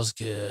girl's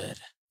good.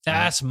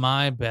 That's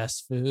my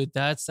best food.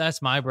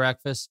 That's my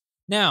breakfast.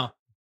 Now,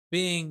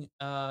 being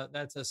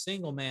that's a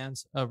single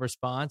man's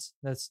response.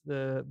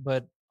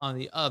 But on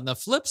the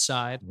flip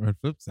side.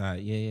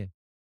 Yeah.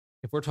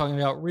 If we're talking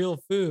about real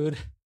food,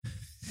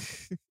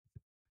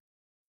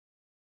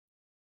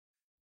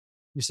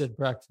 you said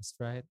breakfast,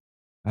 right?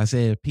 I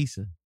said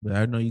pizza, but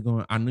I know you're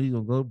going. I knew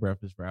you're gonna go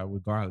breakfast, bro.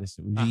 Regardless,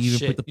 you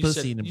even put the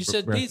pussy in the. You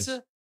said breakfast.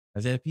 Pizza.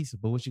 I said pizza,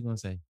 but what you gonna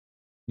say?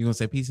 You gonna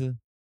say pizza?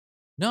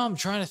 No, I'm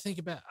trying to think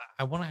about.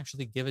 I want to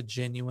actually give a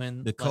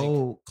genuine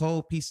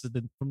cold pizza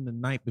from the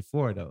night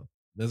before though.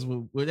 That's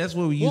what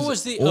we use. What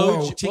was the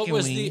OG? What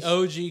was the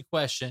OG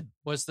question?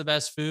 What's the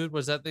best food?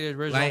 Was that the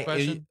original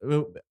question?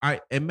 I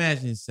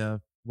imagine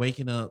yourself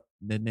waking up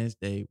the next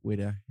day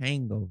with a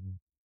hangover,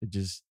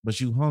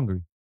 but you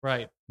hungry.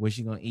 Right. What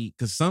you gonna eat?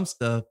 Because some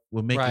stuff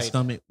will make your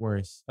stomach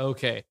worse.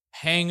 Okay.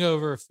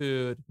 Hangover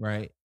food.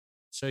 Right.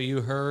 So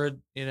you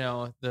heard, that's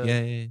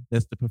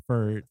the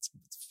preferred.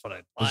 That's what I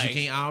like. But you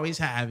can't always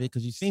have it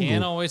because you single.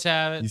 Can't always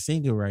have it. You're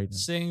single right now.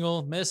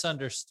 Single,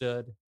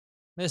 misunderstood.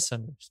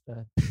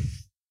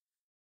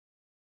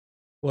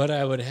 What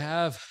I would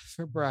have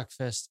for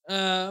breakfast,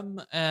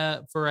 for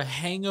a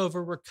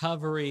hangover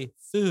recovery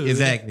food.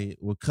 Exactly.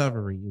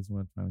 Recovery is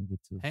what I'm trying to get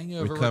to.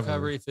 Hangover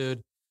recovery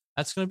food.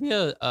 That's going to be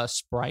a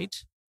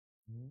Sprite.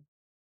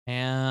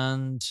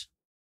 And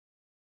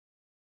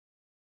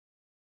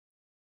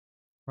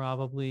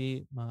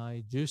probably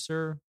my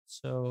juicer.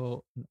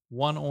 So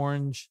 1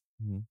 orange,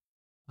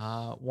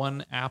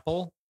 1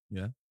 apple.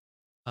 Yeah.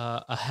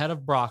 A head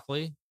of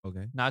broccoli.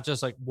 Okay. Not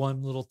just like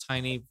one little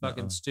tiny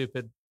fucking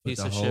stupid piece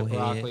of shit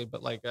broccoli,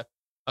 but like a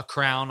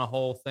crown, a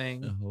whole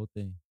thing. The whole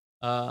thing.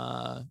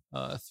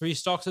 3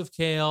 stalks of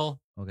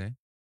kale. Okay.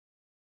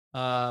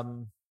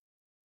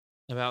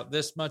 About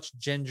this much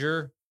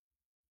ginger.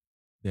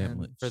 That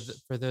much.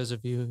 For those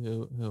of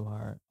you who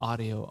are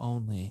audio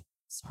only,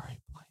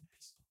 sorry, blind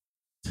people.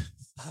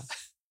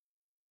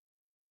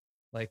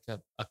 Like a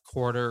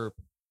quarter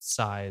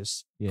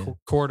size. Yeah.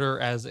 Quarter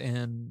as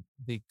in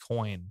the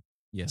coin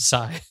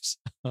size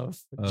of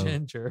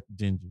ginger.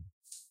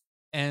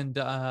 And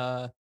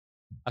a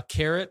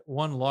carrot,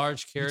 1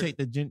 large carrot. You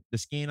take the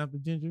skin off the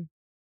ginger?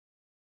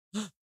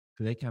 Because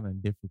they kind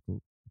of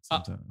difficult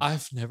sometimes.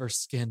 I've never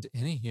skinned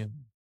any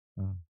human.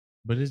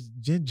 But it's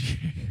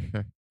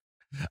ginger.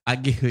 I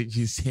get what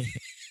you said.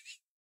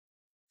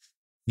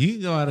 You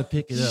can go out and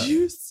pick it up.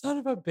 You son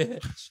of a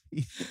bitch.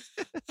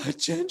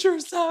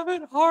 Ginger's not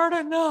even hard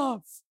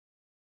enough.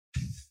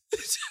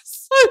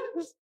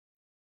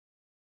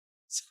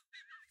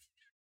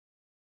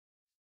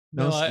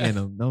 Don't skin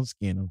them. Don't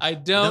skin them.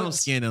 Don't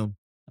skin them.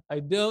 I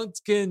don't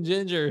skin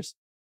gingers.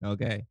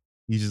 Okay.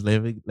 You just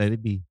let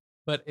it be.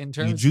 But in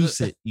terms you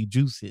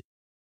juice it.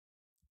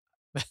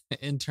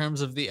 In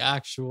terms of the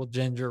actual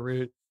ginger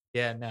root,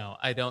 no,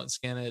 I don't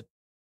skin it.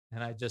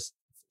 And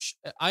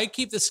I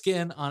keep the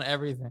skin on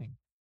everything.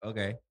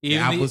 Okay.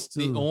 Even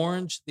the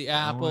orange, the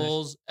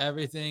apples,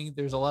 everything.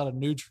 There's a lot of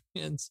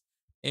nutrients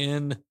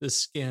in the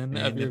skin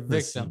of your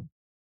victim.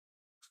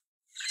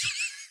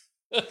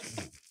 I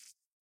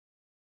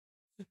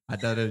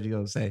thought that you were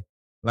going to say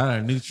a lot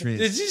of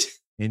nutrients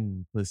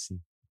in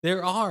pussy.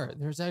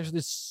 There's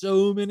actually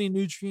so many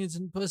nutrients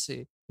in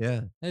pussy.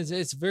 Yeah.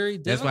 It's very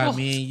difficult. That's why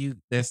me and you,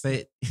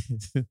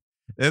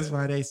 that's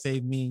why they say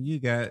me and you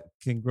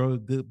can grow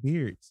good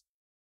beards.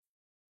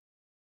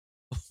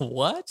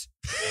 What?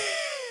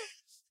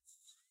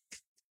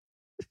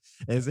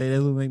 They say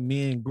that will make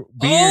men beards.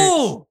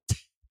 Oh!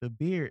 The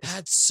beard.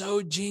 That's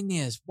so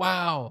genius.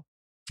 Wow.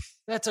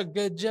 That's a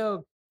good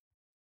joke.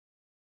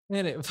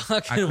 And it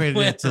fucking I credited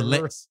went it to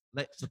Lex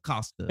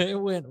Acosta. It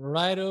went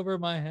right over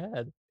my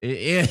head.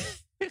 Yeah.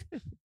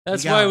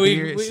 That's why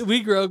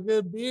we grow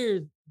good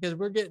beards, because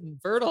we're getting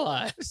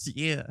fertilized.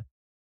 Yeah.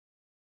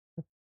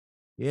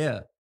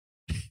 Yeah.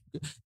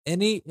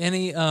 Any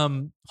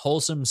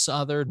wholesome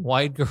Southern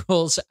white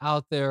girls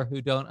out there who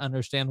don't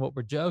understand what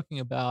we're joking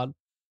about,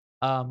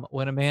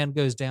 when a man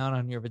goes down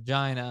on your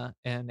vagina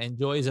and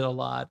enjoys it a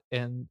lot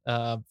and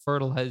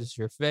fertilizes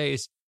your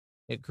face,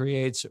 it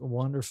creates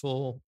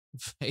wonderful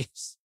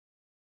face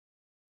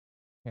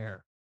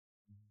hair.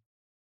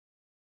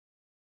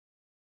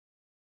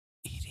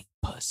 Eating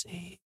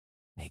pussy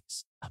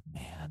makes a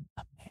man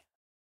a man.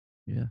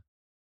 Yeah.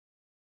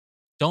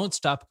 Don't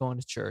stop going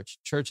to church.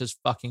 Church is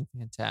fucking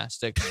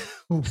fantastic.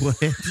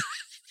 What?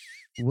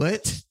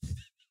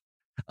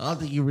 I don't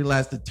think you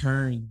realized the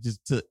turn you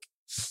just took.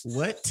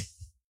 What?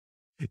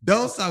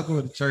 Don't stop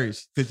going to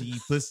church because you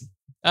eat pussy.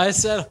 I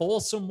said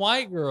wholesome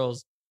white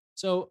girls.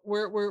 So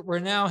we're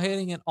now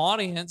hitting an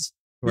audience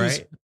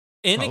who's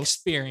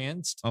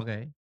inexperienced,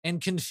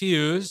 and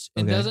confused,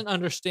 and doesn't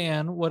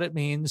understand what it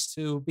means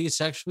to be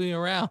sexually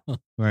aroused.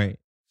 Right.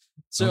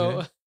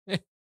 So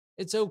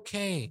it's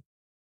okay.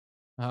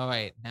 All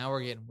right, now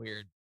we're getting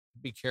weird.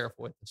 Be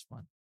careful with this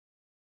one.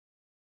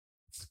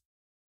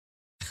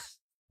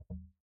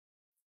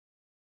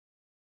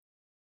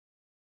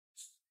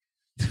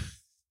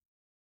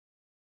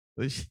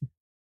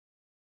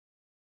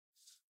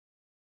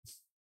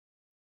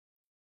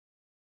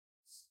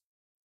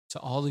 To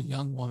all the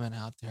young women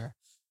out there,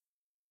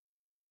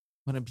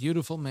 when a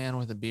beautiful man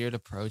with a beard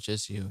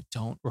approaches you,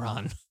 don't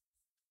run.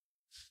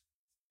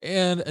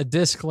 And a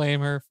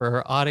disclaimer for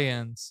our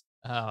audience.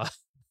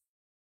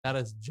 That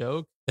is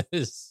joke. That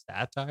is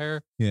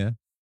satire. Yeah.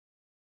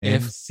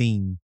 And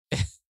scene.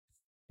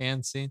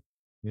 And scene.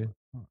 Yeah.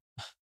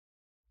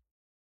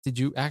 Did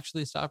you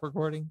actually stop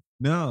recording?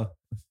 No.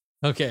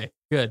 Okay,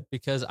 good.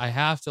 Because I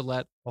have to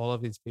let all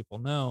of these people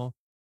know.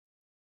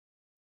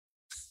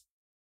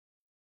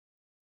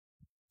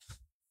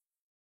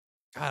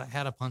 God, I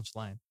had a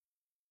punchline.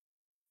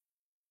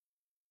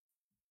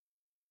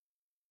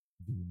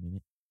 Give me a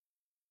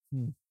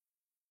minute.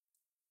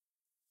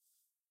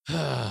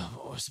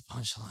 What was the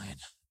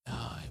punchline?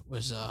 It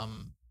was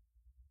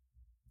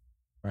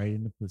right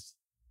in the pussy.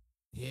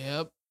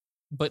 Yep.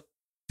 But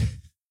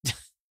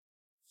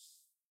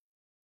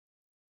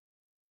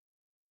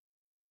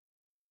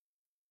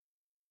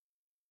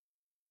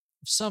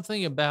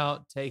something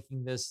about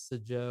taking this as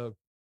a joke.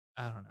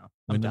 I don't know.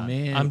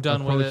 I'm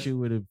done with it. You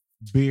with a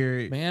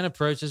beard. Man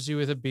approaches you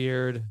with a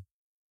beard.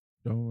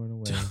 Don't run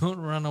away. Don't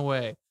run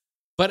away.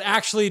 But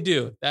actually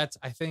do. I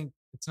think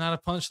it's not a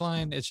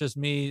punchline. It's just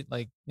me,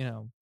 like,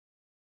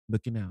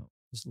 looking out.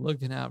 Just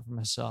looking out for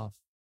myself.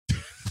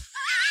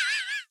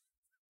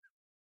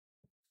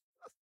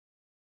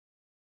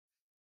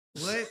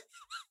 What?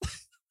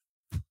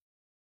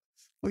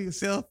 For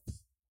yourself?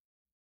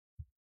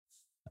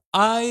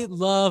 I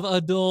love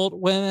adult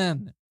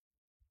women.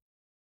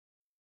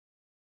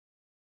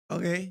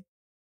 Okay.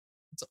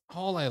 That's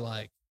all I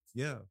like.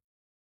 Yeah.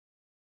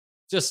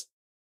 Just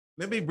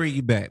let me bring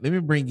you back.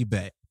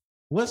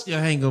 What's your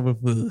hangover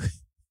food?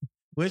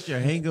 What's your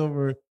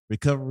hangover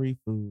recovery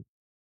food?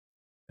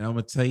 And I'm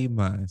gonna tell you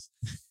mine.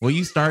 When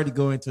you started to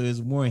go into it's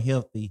more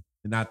healthy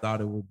than I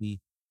thought it would be.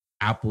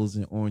 Apples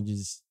and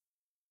oranges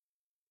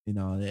and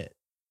all that.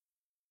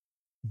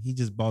 He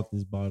just bought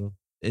this bottle.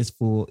 It's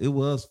full. It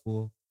was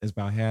full. It's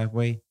about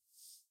halfway.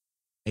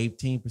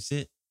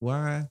 18%.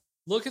 Why?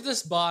 Look at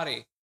this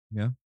body.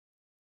 Yeah.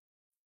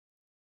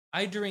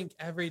 I drink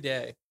every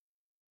day.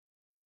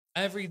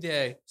 Every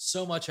day.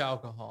 So much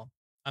alcohol.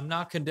 I'm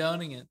not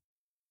condoning it.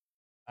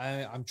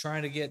 I'm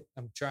trying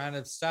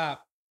to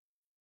stop.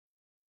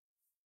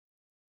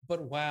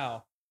 But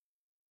wow.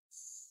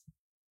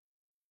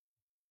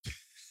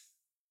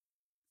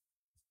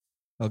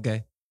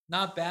 Okay.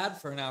 Not bad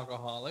for an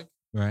alcoholic.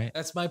 Right.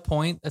 That's my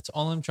point. That's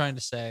all I'm trying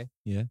to say.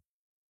 Yeah.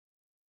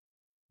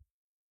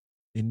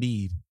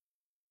 Indeed.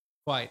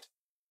 Quite.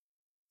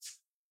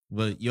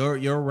 But your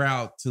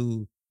route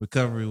to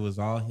recovery was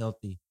all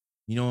healthy.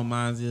 You know what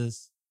mine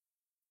is?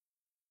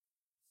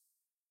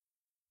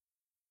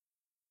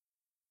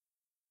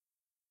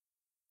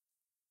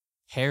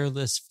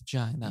 Hairless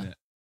vagina.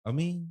 I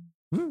mean,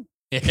 not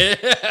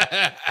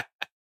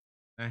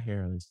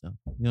hairless though.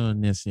 You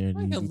don't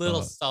necessarily like a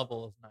little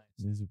stubble is nice.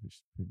 This is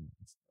pretty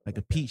nice. Like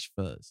a peach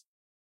fuzz.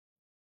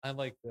 I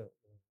like the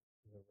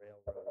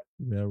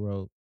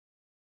railroad.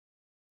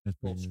 That's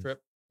little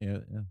strip. Yeah.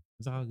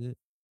 It's all good.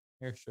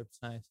 Hair strip's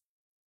nice.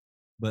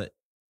 But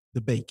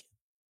the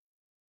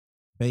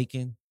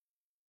bacon,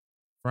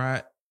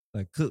 fried,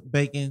 like cooked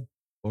bacon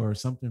or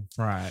something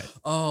fried.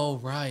 Oh,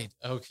 right.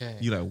 Okay.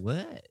 You like,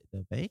 what?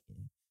 The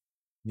bacon?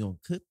 You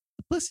don't cook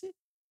the pussy?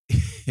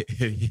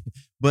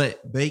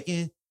 But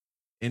bacon,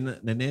 and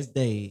the next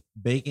day,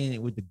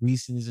 bacon with the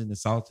greasiness and the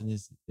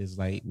saltiness is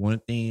like one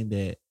thing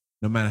that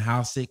no matter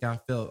how sick I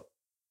felt,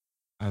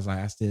 I was like,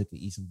 I still could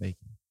eat some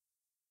bacon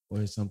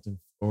or something,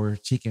 or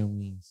chicken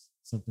wings,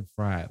 something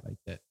fried like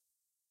that.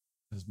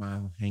 That's my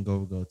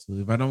hangover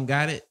go-to. If I don't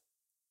got it,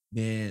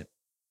 then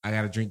I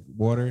got to drink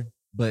water,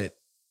 but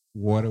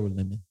water with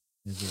lemon.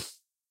 Is it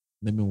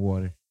lemon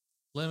water?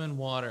 Lemon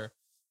water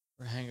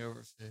for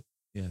hangover food.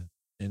 Yeah.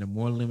 And the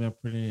more lemon I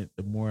put in it,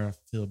 the more I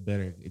feel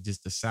better. It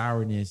just, the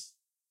sourness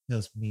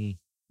helps me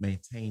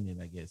maintain it,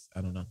 I guess.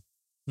 I don't know.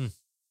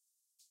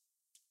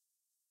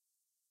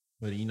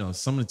 But, you know,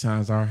 some of the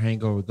times our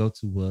hangover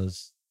go-to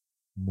was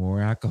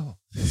more alcohol.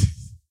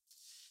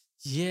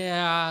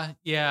 Yeah.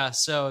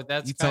 So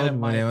that's you kind told of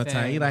me my one thing.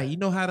 time. You like, you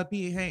know how to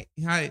be,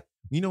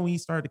 you know when you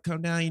start to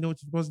come down, you know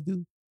what you're supposed to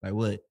do? Like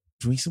what?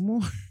 Drink some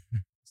more?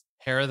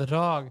 Hair of the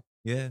dog.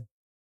 Yeah.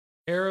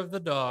 Hair of the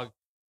dog.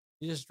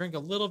 You just drink a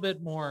little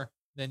bit more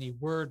than you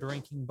were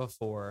drinking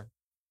before.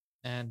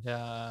 And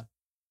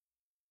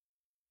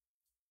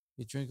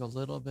you drink a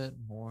little bit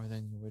more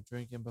than you were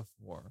drinking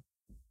before.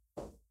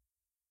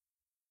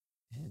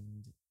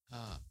 And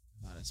God,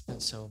 it's been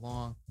so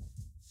long.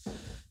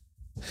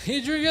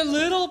 You drink a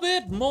little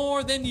bit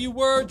more than you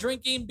were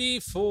drinking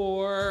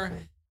before.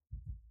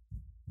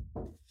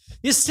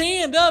 You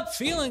stand up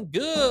feeling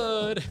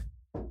good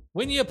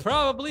when you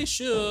probably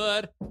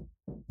should.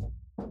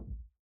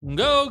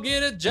 Go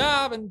get a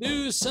job and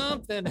do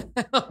something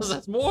else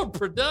that's more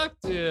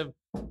productive.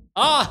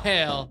 Oh,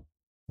 hell.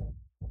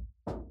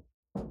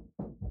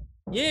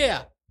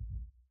 Yeah.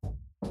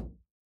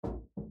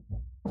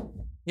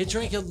 You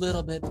drink a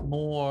little bit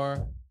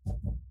more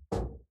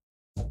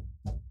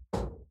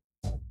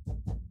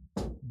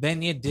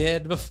than you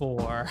did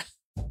before.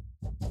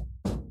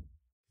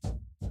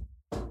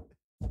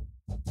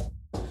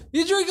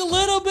 You drink a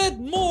little bit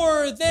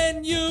more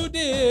than you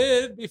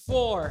did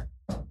before.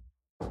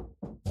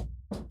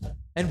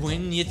 And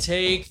when you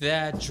take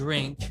that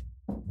drink,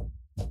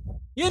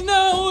 you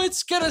know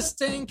it's gonna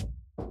stink.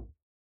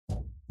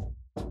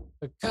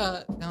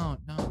 Because, no.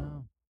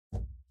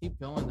 Keep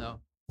going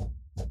though.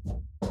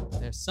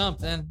 There's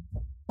something.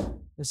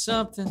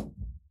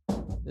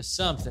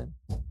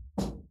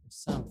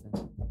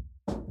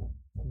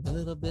 A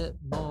little bit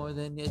more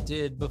than you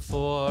did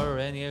before,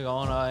 and you're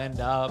gonna end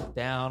up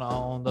down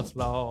on the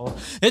floor.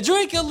 You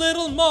drink a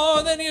little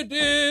more than you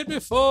did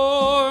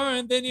before,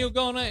 and then you're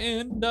gonna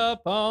end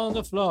up on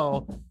the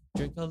floor.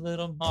 Drink a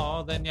little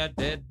more than you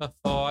did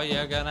before,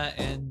 you're gonna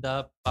end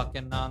up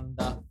fucking on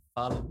the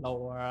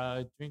floor.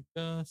 I drink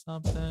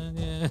something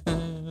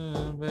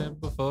yeah,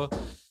 before,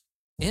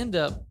 end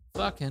up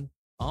fucking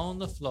on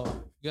the floor.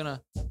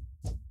 Gonna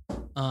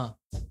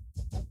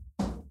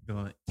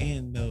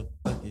end up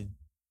fucking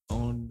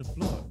on the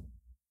floor.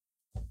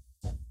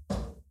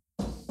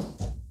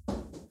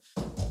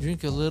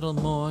 Drink a little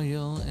more,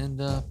 you'll end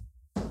up.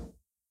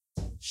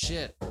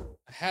 Shit,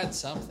 I had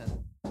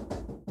something.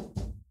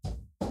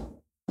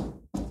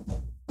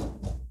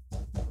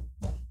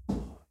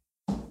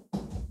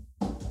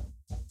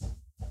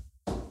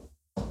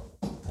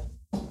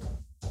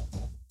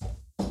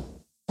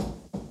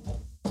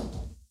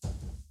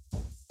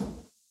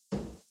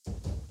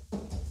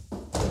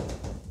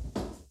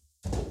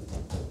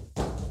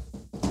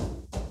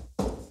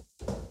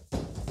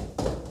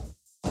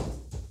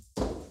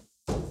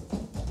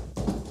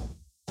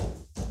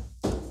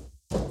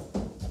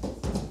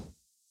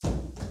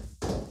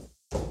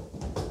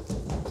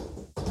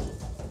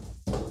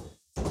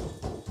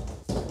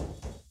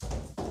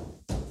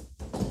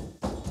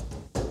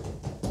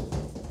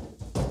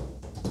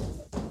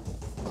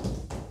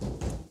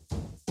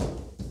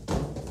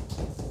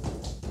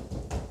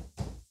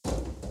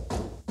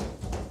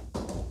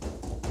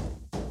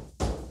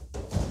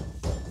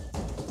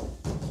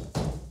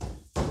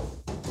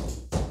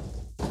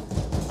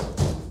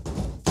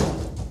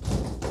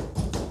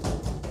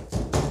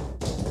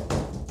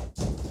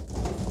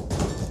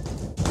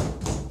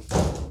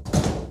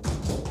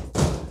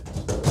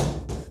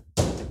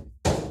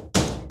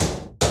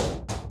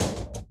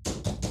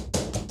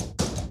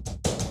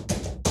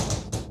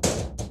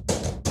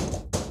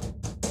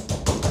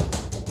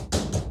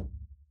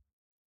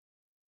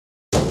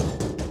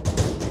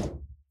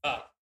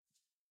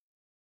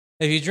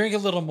 if you drink a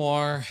little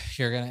more,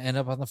 you're gonna end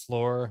up on the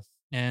floor,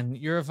 and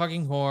you're a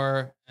fucking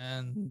whore.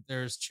 And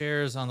there's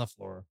chairs on the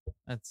floor.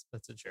 That's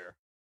a chair.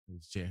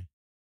 It's a chair.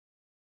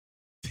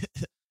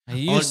 I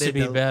used to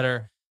be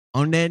better.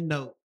 On that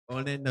note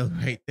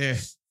right there,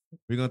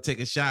 we're gonna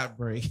take a shot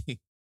break.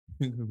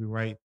 We're gonna be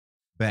right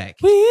back.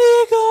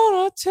 We're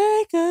gonna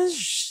take a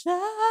shot.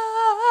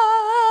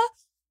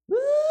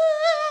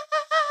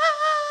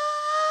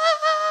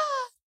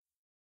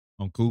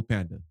 On Cool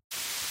Panda.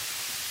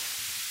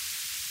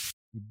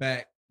 We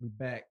back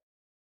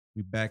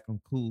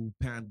on Cool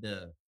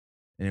Panda.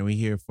 And we're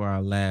here for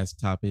our last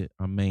topic,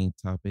 our main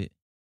topic.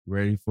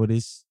 Ready for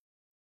this?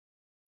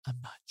 I'm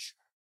not sure.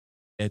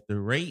 At the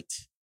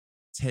rate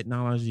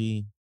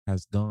technology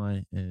has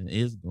gone and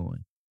is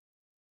going,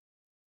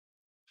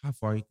 how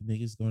far you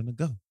think it's going to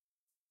go?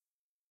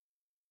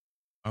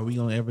 Are we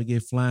gonna ever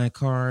get flying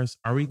cars?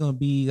 Are we gonna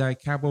be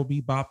like Cowboy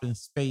Bebop in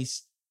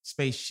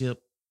spaceship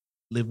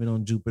living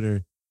on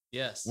Jupiter?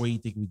 Yes. Where you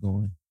think we're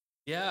going?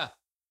 Yeah,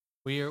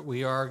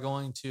 we are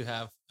going to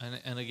have,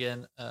 and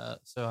again,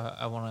 so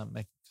I want to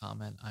make a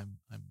comment. I'm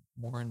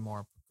more and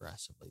more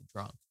progressively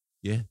drunk.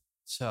 Yeah.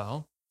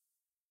 So,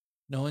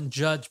 no one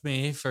judge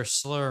me for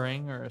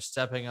slurring or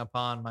stepping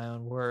upon my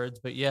own words,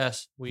 but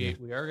yes, we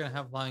are going to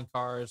have flying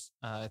cars.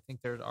 I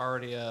think there's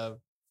already a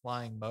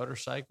flying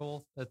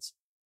motorcycle that's.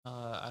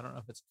 I don't know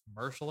if it's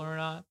commercial or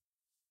not,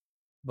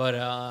 but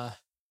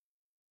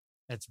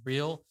it's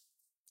real.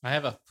 I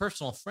have a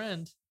personal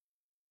friend.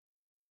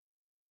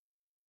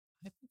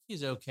 I think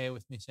he's okay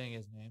with me saying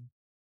his name.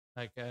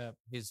 Like,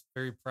 he's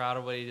very proud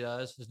of what he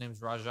does. His name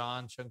is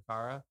Rajan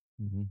Shankara.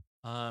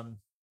 Mm-hmm.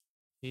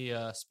 He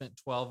spent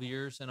 12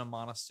 years in a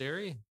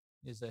monastery.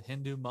 He's a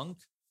Hindu monk.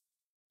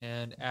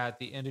 And at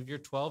the end of your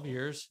 12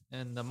 years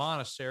in the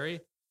monastery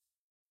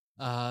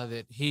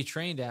that he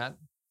trained at,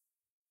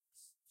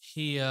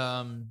 he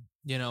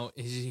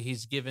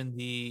he's given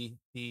the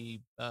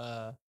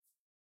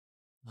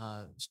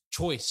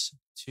choice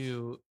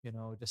to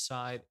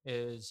decide,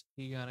 is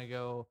he gonna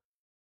go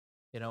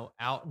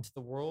out into the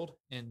world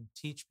and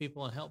teach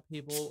people and help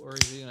people, or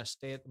is he gonna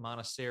stay at the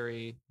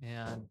monastery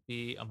and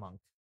be a monk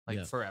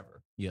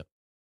forever? Yep.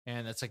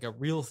 And that's like a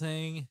real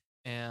thing.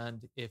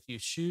 And if you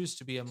choose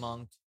to be a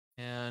monk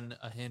in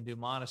a Hindu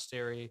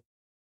monastery,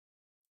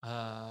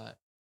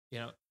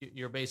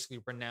 you're basically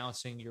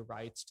renouncing your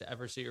rights to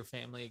ever see your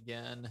family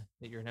again,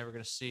 that you're never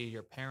going to see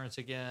your parents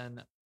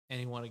again,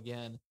 anyone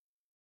again,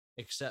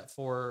 except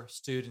for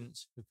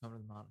students who come to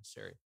the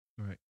monastery.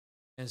 Right.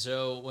 And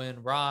so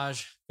when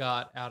Raj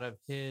got out of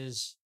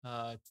his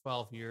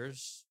 12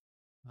 years,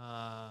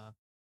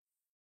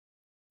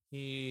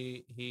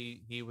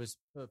 he was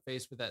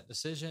faced with that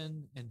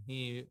decision, and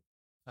he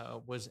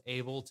was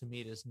able to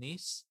meet his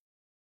niece,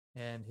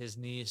 and his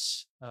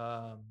niece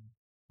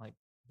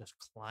just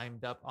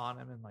climbed up on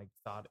him and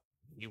thought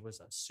he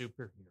was a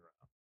superhero.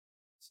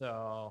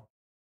 So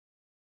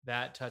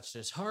that touched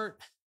his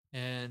heart,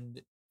 and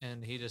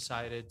he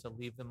decided to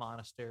leave the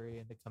monastery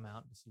and to come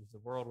out and see the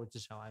world, which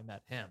is how I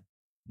met him.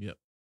 Yep.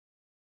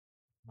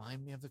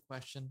 Remind me of the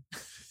question.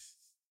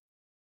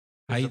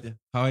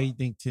 How you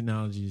think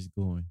technology is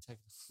going?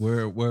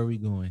 Where are we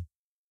going?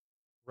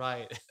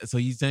 Right. So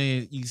you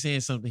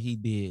saying something he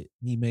did?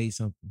 He made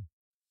something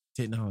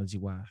technology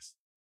wise.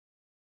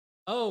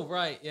 Oh,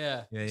 right.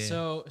 Yeah. Yeah.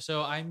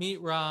 So I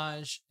meet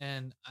Raj,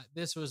 and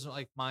this was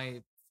like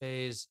my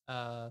phase.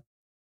 I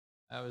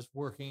was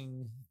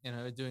working,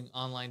 doing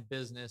online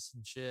business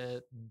and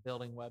shit and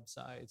building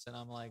websites. And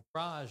I'm like,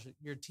 Raj,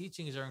 your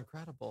teachings are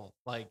incredible.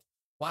 Like,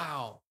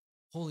 wow,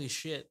 holy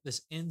shit.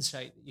 This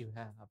insight that you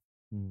have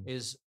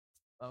is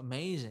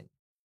amazing.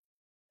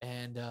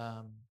 And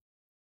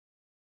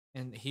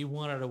he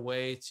wanted a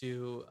way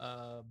to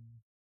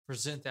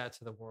present that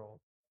to the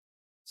world.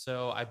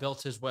 So I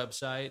built his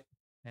website,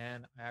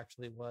 and I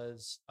actually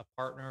was a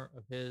partner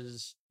of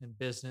his in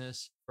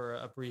business for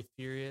a brief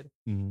period.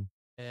 Mm-hmm.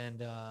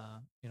 And,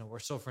 we're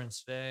still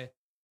friends today.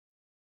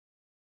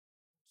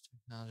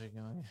 Technology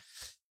going.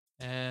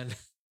 And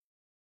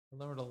I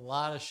learned a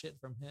lot of shit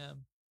from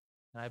him.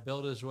 And I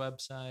built his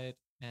website,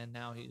 and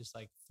now he's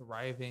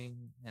thriving,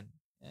 and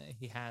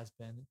he has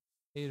been.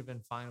 He'd have been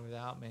fine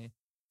without me.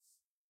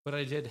 But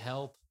I did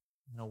help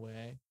in a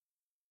way.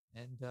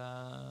 And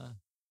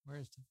where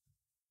is he?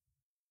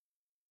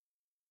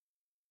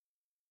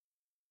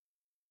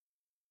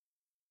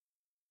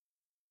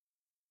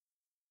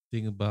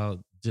 Think about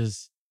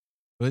just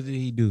what did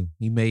he do?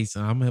 He made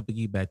some. I'm helping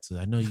you back to it.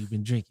 I know you've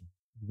been drinking.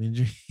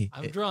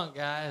 I'm drunk,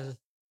 guys.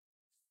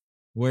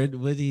 What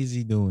is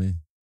he doing?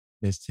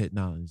 That's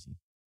technology.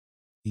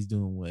 He's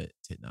doing what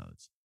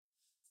technology?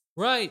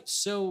 Right.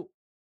 So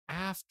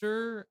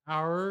after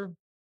our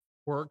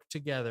work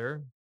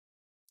together,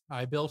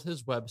 I built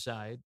his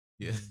website.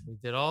 Yeah. We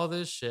did all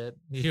this shit.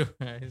 Yeah.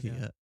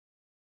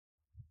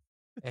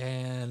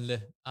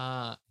 And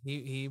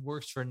he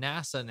works for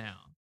NASA now.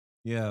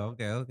 Yeah,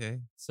 okay.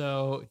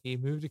 So he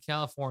moved to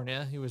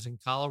California. He was in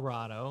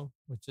Colorado,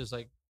 which is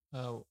a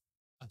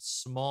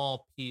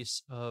small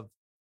piece of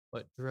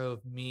what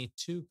drove me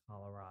to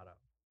Colorado.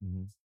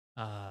 Mm-hmm.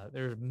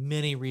 There's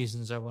many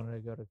reasons I wanted to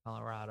go to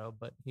Colorado,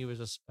 but he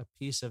was a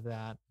piece of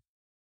that.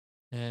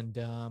 And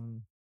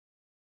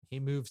he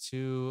moved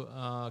to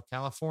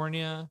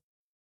California,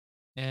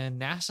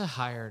 and NASA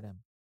hired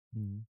him.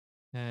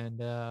 Mm-hmm.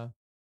 And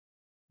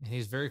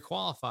he's very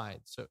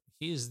qualified. So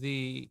he's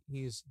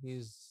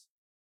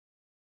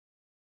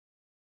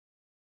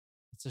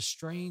it's a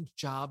strange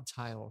job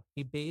title.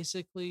 He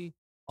basically,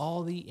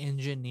 all the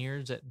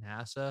engineers at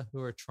NASA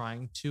who are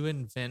trying to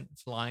invent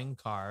flying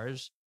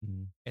cars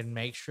and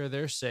make sure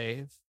they're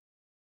safe,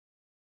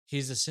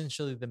 he's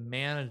essentially the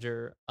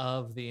manager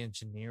of the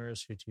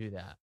engineers who do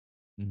that.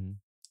 Mm-hmm.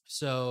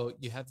 So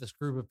you have this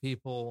group of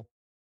people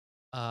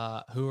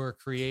who are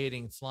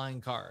creating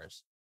flying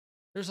cars.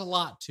 There's a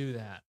lot to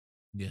that.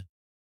 Yeah.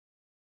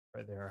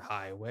 Are there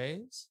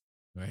highways?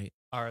 Right.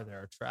 Are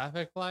there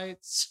traffic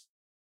lights?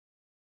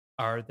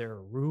 Are there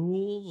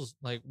rules?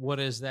 Like, what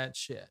is that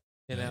shit?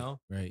 You know?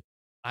 Right.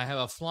 I have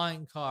a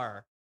flying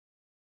car,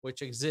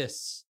 which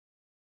exists.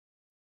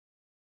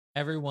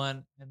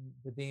 Everyone and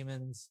the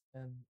demons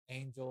and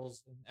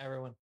angels and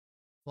everyone,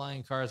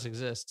 flying cars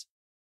exist.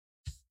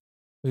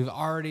 We've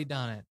already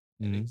done it.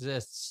 It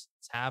exists.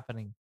 It's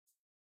happening.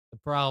 The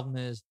problem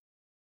is,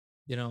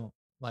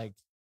 like,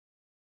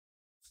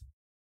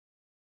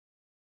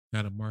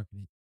 how to market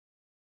it.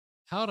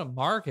 How to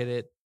market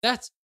it.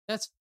 That's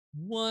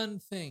one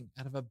thing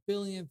out of a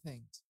billion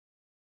things.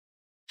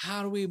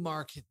 How do we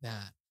market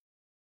that?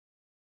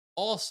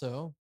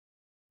 Also,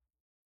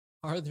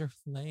 are there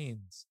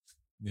lanes?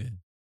 Yeah.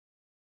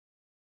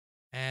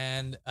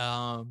 And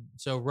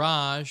so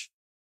Raj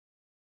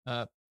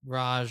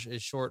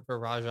is short for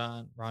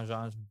Rajan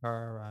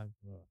Shankar.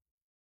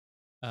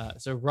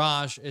 So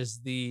Raj is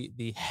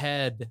the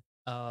head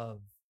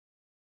of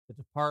the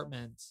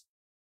department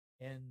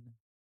in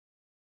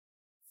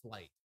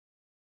flight.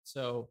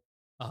 So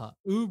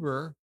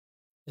Uber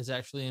is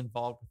actually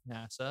involved with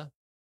NASA.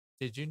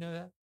 Did you know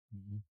that?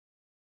 Mm-hmm.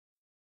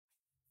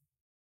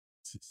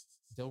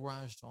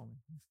 Dilraj told me.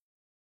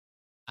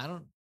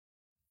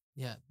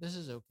 This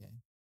is okay.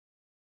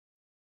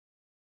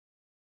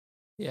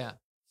 Yeah,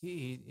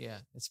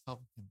 it's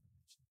public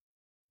information.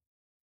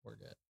 We're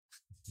good.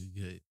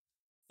 Good.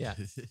 Yeah.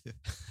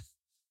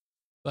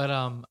 But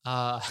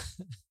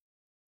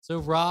so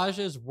Raj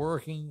is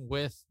working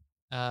with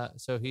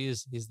so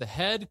he's the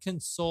head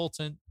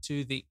consultant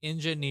to the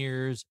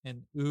engineers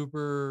in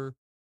Uber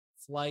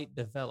flight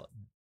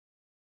development.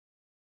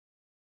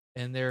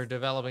 And they're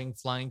developing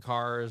flying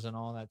cars and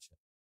all that shit.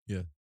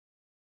 Yeah.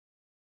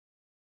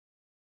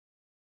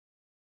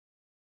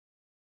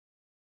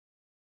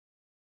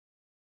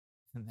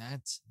 And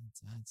that's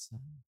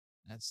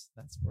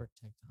where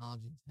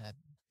technology's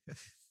heading.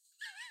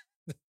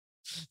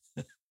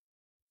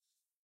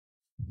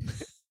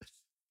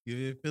 Give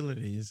it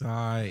ability. It's all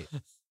right.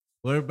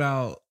 What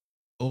about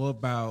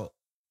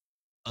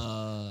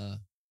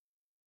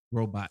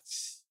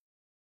robots?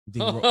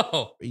 You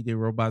think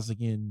robots are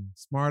getting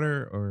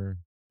smarter, or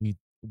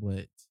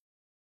what?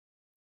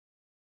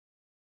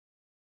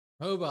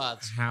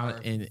 Robots are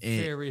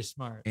very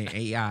smart. And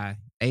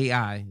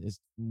AI is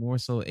more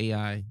so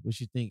AI. What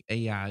you think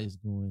AI is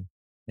going?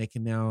 They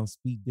can now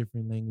speak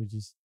different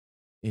languages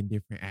in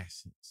different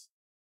accents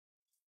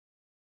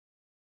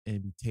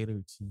and be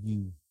tailored to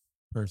you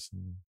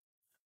personally.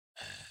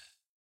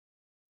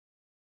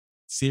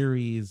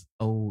 Siri is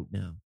old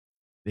now.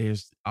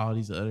 There's all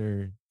these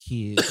other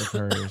kids of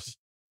hers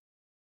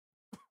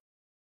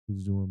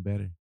who's doing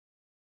better.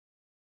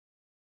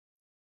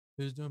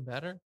 Who's doing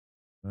better?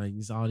 Like,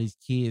 it's all these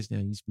kids now.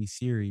 It used to be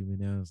Siri, but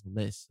now it's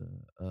Alexa.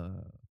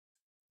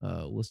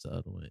 What's the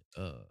other one?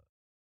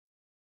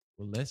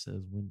 Alexa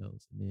is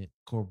Windows, and then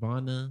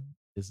Cortana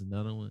is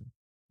another one.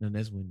 No,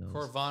 that's Windows.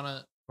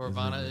 Cortana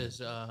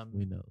is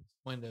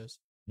Windows.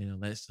 And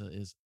Alexa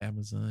is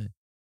Amazon.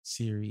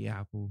 Siri,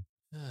 Apple.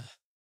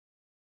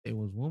 There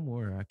was one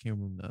more. I can't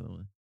remember the other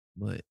one.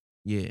 But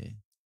yeah.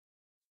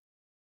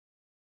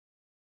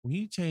 When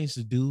you change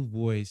the dude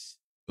voice,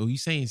 or you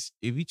saying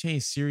if you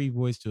change Siri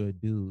voice to a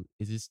dude,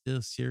 is it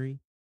still Siri?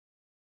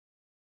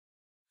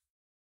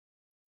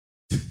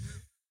 You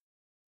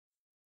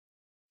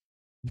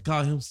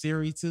call him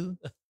Siri too?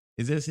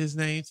 Is that his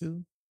name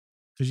too?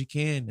 Because you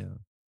can now.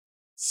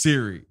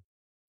 Siri.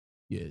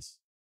 Yes.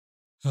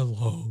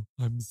 Hello,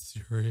 I'm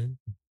Siri.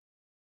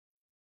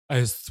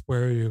 I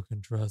swear you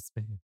can trust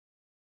me.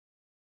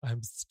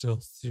 I'm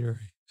still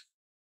Siri.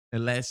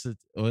 Alexa,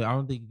 or I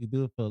don't think you can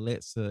do it for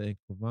Alexa and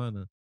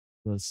Cortana,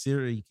 but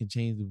Siri can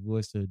change the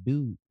voice to a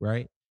dude,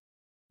 right?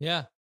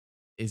 Yeah.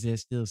 Is that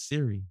still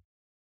Siri?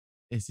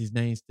 Is his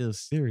name still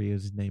Siri, or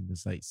his name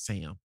is like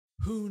Sam?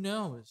 Who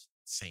knows?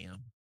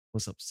 Sam.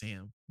 What's up,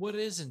 Sam? What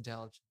is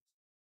intelligence?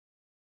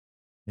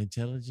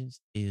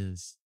 Intelligence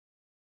is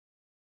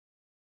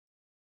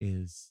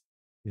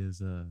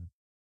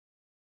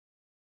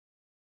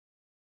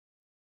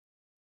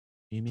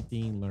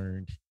anything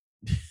learned.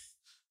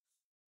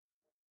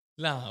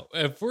 Now,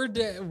 if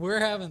we're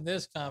having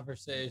this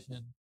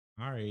conversation,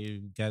 all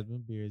right, got my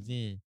beers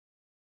in.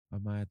 I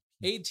might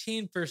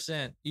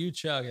 18%. You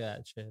chug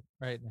that shit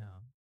right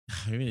now.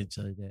 I really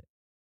chug that.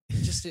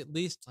 Just at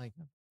least like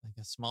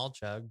a small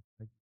chug.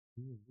 Like,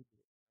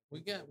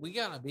 we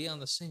gotta be on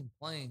the same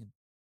plane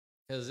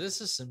because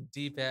this is some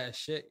deep ass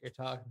shit you're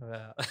talking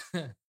about.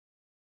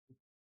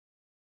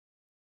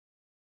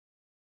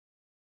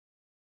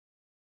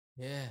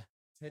 Yeah.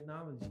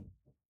 Technology.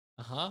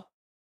 Uh-huh.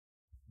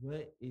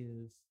 What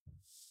is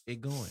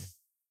it going?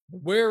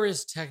 Where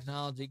is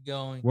technology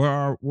going?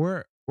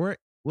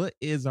 What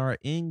is our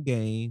end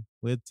game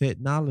with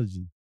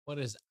technology? What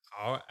is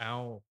our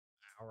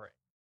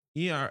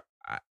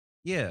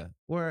yeah,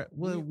 what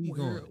are we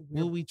going?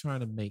 What are we trying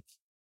to make?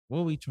 What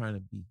are we trying to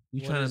be?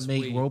 We trying to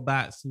make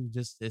robots who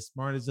just as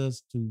smart as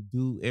us to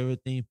do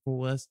everything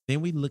for us.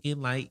 Then we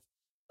looking like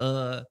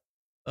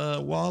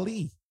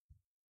Wall-E.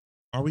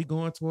 Are we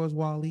going towards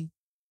Wall-E?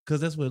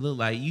 Because that's what it looked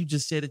like. You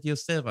just said it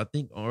yourself, I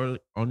think, on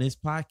this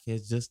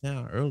podcast just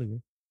now earlier,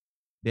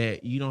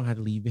 that you don't have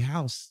to leave your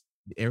house.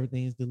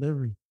 Everything's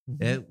delivery.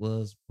 Mm-hmm. That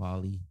was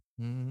Wall-E.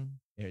 Mm-hmm.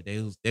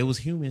 They was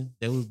human.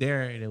 They was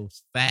there. They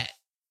was fat.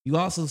 You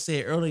also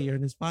said earlier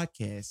in this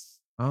podcast,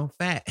 I'm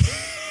fat.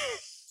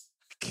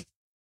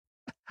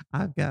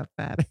 I've got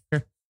fatter.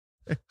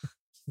 The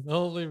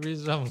only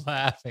reason I'm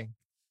laughing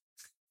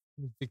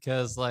is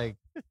because like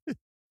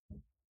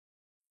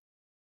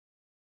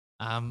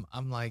I'm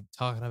like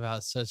talking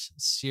about such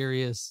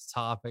serious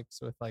topics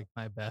with like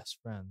my best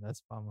friend.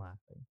 That's why I'm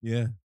laughing.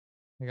 Yeah.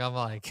 Like I'm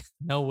like,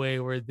 no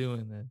way we're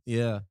doing this.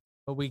 Yeah.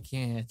 But we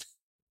can't.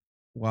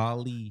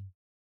 Wall-E.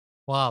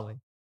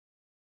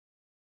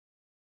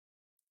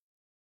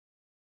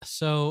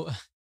 So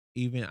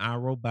even our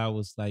robot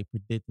was like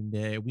predicting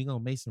that we're gonna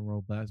make some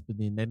robots, but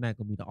then they're not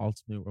gonna be the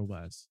ultimate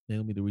robots. They're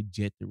gonna be the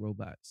rejected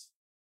robots.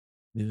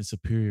 Then a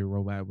superior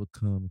robot would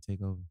come and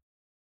take over.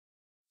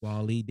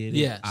 Wall-E did it.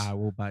 Yes. Our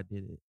robot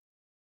did it.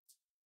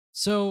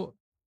 So,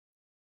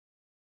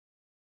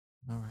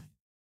 all right.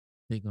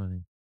 Think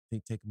on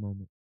it. Take a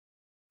moment.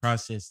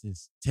 Process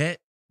this.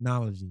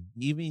 Technology.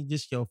 Even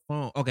just your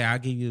phone. Okay, I'll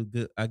give you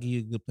a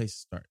good place to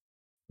start.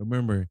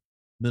 Remember,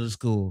 middle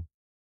school,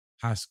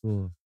 high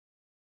school.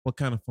 What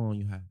kind of phone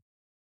you had?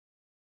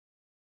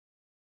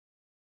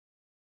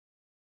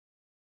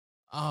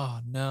 Oh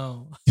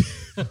no.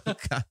 What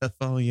kind of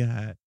phone you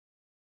had?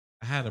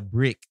 I had a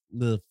brick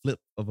little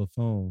flip of a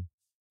phone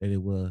that it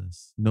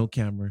was. No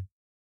camera.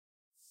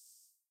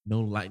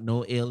 No light, no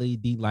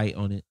LED light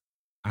on it.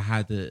 I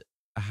had to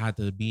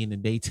be in the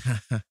daytime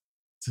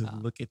to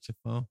look at your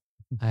phone.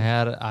 I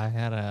had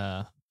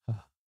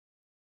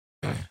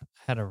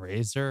a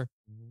razor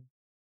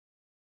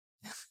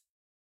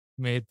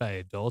made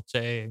by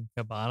Dolce and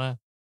Gabbana.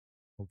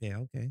 Okay.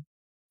 And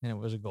it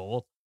was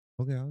gold.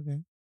 Okay.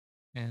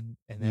 And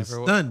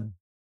everyone stunned.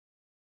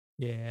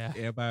 Yeah.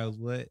 Everybody was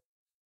what?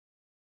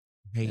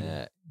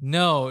 Hating.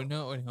 No.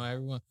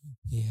 Everyone.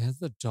 He has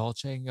the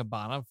Dolce and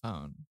Gabbana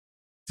phone.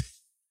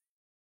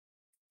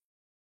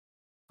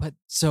 But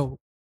so,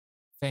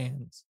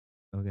 fans,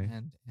 okay,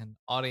 and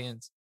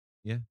audience,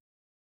 yeah,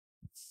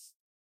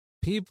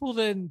 people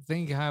didn't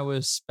think I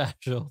was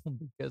special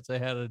because I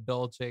had a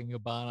Dolce and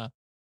Gabbana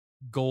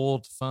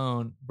gold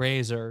phone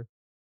razor,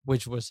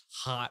 which was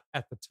hot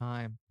at the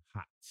time.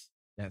 Hot.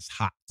 That's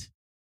hot.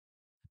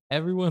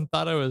 Everyone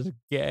thought I was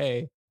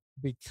gay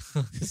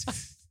because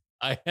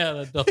I had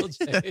a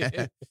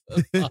Dolce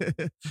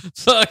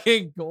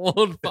fucking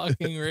gold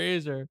fucking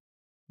razor,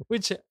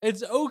 which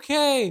it's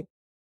okay.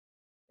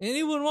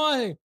 Anyone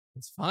wanting,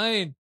 it's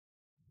fine.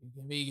 You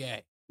can be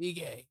gay. Be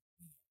gay.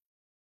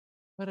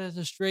 But as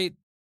a straight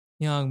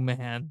young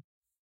man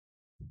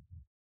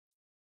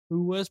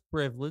who was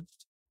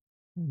privileged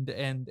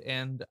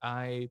and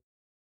I,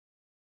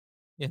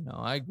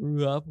 I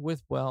grew up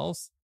with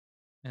wealth,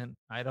 and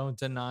I don't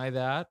deny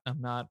that.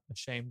 I'm not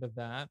ashamed of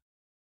that.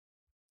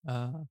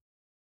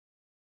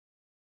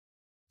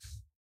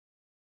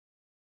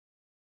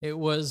 It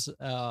was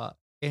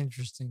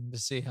interesting to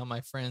see how my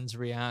friends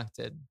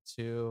reacted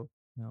to,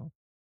 a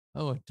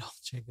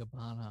Dolce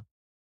Gabbana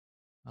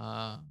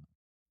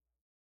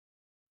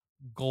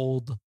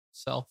gold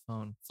cell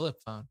phone, flip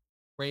phone,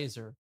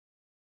 razor.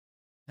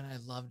 And I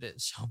loved it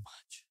so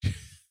much.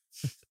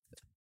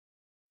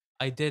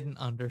 I didn't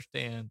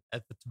understand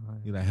at the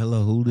time. You're like,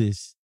 hello, who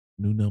this?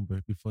 New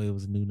number before it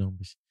was new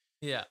numbers.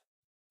 Yeah.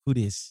 Who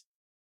this?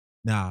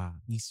 Nah,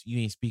 you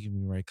ain't speaking to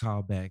me right.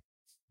 Call back.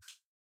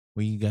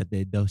 When you got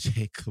that Dolce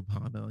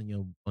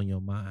Gabbana on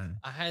your mind.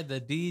 I had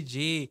the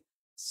DG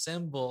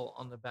symbol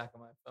on the back of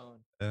my phone.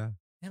 Yeah.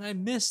 And I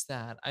miss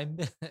that. I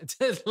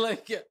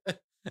like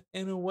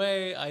in a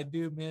way I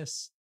do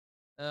miss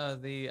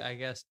the I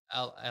guess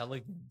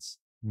elegance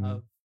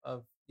of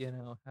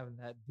having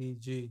that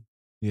DG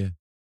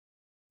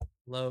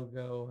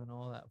logo and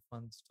all that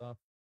fun stuff.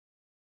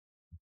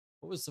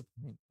 What was the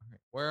point? All right,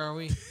 where are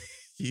we?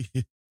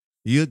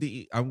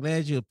 I'm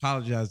glad you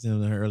apologized to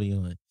them early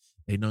on.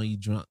 They know you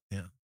drunk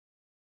now.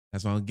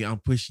 That's why I'm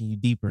pushing you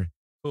deeper.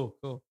 Cool.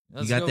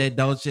 You got that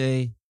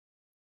Dolce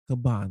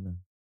Gabbana.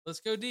 Let's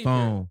go deeper.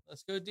 Phone.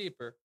 Let's go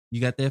deeper.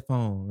 You got that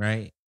phone,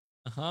 right?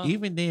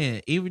 Even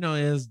then, even though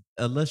it was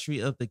a luxury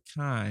of the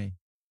kind,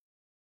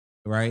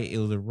 right? It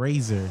was a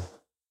razor.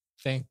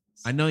 Thanks.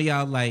 I know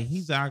y'all like,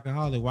 he's an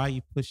alcoholic. Why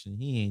you pushing?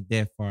 He ain't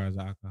that far as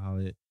an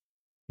alcoholic.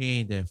 He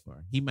ain't that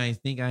far. He might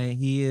think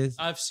he is.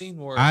 I've seen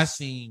worse. I've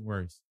seen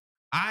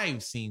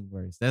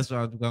worse. That's what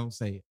I'm gonna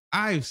say.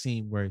 I've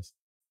seen worse.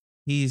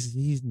 He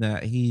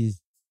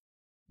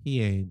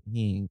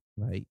ain't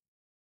like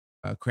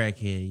a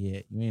crackhead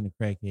yet. You ain't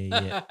a crackhead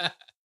yet.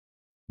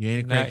 You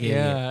ain't a crackhead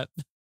yet.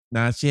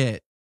 Not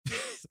yet.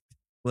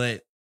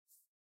 But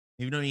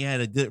even though he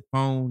had a good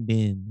phone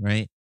then,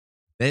 right?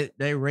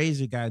 That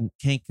Razor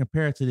can't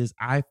compare to this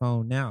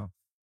iPhone now.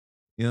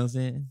 You know what I'm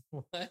saying?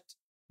 What?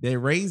 That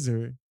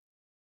Razor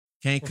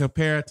can't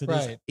compare to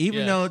this.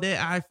 Even though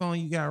that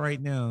iPhone you got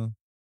right now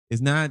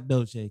is not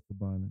Dolce &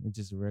 Gabbana. It's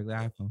just a regular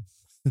iPhone.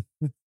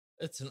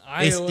 It's an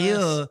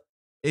iOS.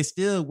 It's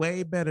still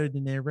way better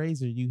than that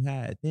Razor you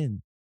had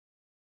then.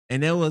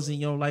 And that was in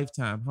your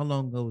lifetime. How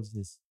long ago was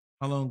this?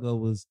 How long ago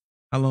was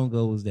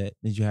that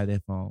you had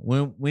that phone?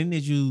 When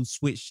did you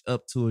switch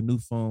up to a new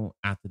phone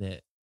after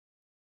that?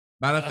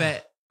 Matter of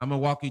fact, I'm gonna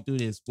walk you through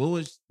this.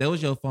 That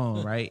was your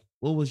phone, right?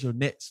 What was your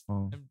next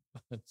phone?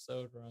 I'm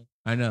so drunk.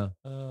 I know.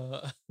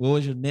 What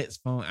was your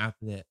next phone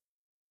after that?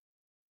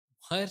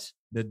 What?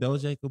 The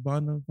Dolce &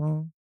 Gabbana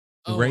phone?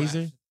 The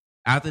Razor?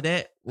 After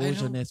that, what was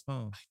your next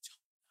phone?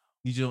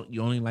 I don't know.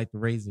 You only like the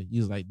Razor.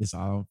 You was like, this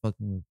all I'm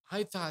fucking with.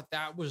 I thought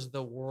that was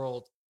the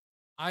world.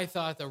 I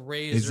thought the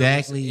Razor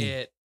was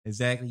it.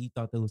 Exactly. You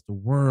thought that was the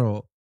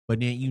world.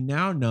 But then you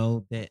now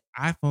know that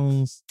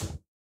iPhones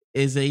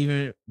is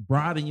even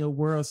broadened your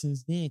world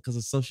since then because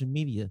of social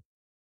media.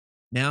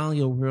 Now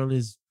your world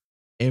is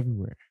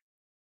everywhere.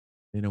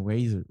 Than a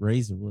Razor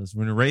was.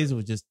 When the Razor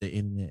was just the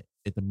internet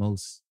at the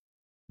most.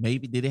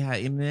 Maybe did it have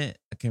internet?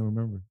 I can't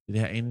remember. Did it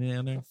have internet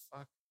on there? The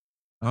fuck?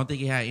 I don't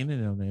think it had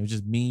internet on there. It was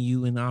just me,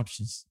 you, and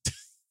options.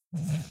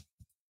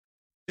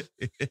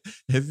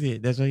 That's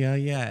it. That's all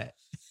y'all got.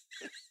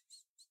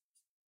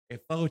 And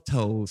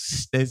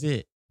photos. That's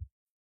it.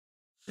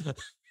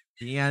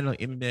 Yeah, I know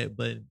internet,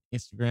 but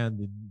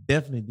Instagram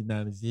definitely did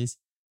not exist.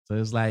 So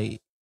it's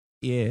like,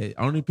 yeah,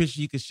 only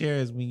picture you could share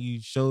is when you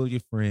show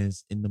your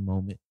friends in the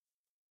moment.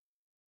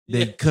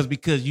 Because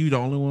you the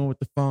only one with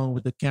the phone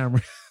with the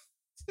camera.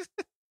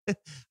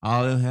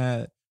 All of them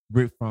had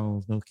brick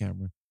phones, no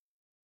camera.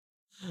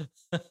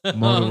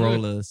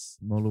 Motorola's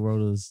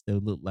they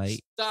look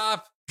like.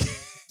 Stop!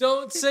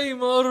 Don't say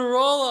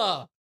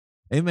Motorola.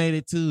 They made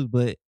it too,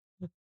 but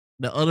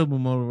the other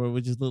Motorola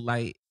would just look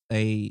like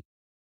a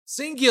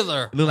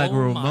Singular. It looked like a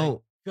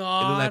remote.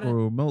 God. It looked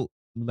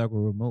like a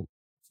remote.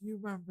 Do you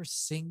remember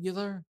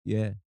Singular?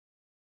 Yeah.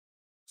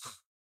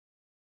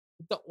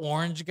 The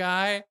orange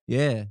guy?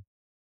 Yeah.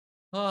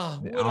 Oh,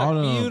 what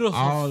a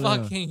beautiful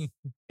fucking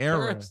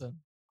person.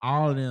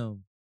 All of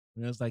them.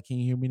 And I was like, can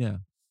you hear me now?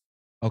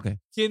 Okay.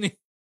 Can you?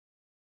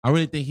 I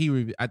really think he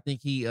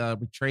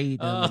betrayed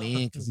them in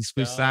the end because he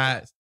switched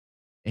sides.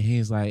 And he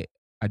was like,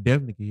 I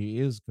definitely can hear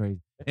you. It was crazy.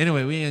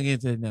 Anyway, we ain't gonna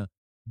get into it now.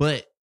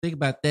 But think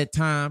about that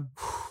time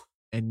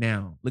and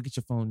now. Look at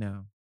your phone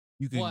now.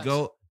 You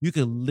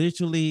can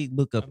literally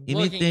look up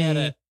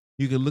anything.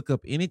 You can look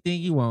up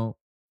anything you want,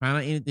 find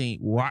out anything,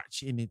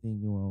 watch anything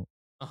you want.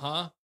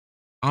 Uh-huh.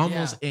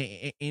 Almost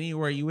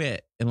anywhere you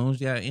at, as long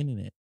as you got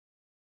internet.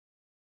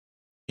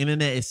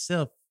 Internet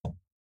itself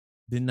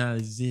did not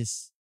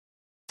exist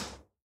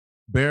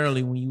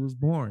barely when you was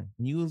born.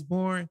 When you was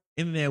born,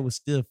 internet was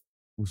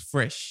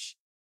fresh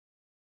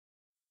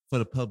for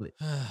the public.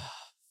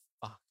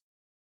 Fuck.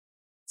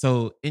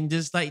 So in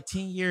just like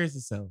 10 years or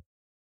so,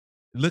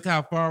 look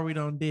how far we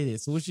done did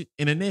it. So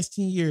in the next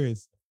 10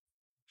 years,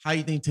 how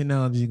you think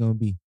technology is gonna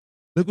be?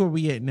 Look where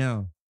we at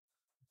now.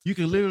 You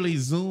can literally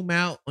zoom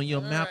out on your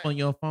map on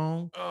your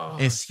phone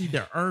and see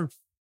the earth.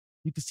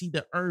 You can see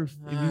the earth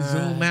if you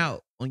zoom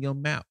out on your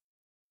map.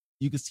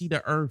 You can see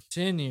the earth.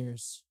 10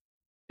 years.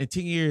 In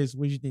 10 years,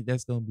 what do you think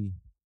that's gonna be?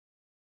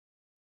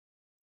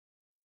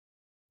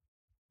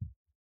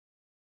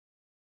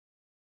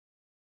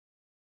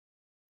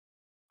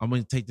 I'm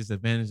gonna take this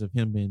advantage of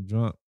him being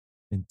drunk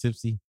and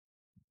tipsy.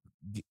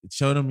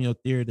 Show them your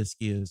theater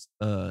skills.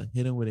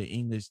 Hit him with an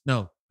English.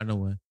 No, I know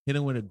one. Hit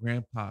him with a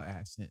grandpa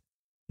accent.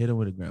 Hit him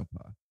with a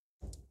grandpa.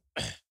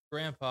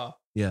 Grandpa.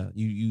 Yeah,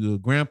 you a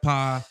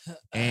grandpa,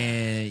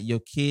 and your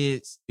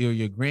kids or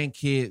your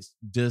grandkids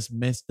just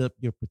messed up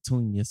your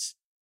petunias.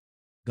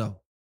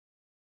 Go.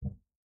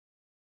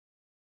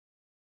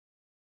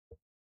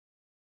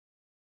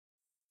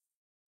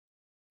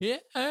 Yeah.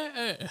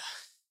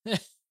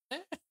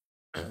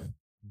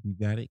 You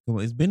got it. Come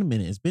on. It's been a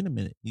minute. It's been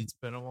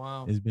a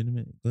while. It's been a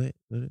minute. Go ahead.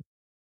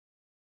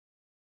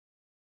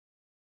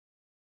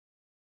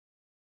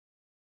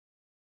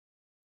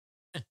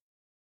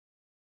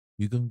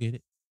 You gonna get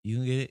it.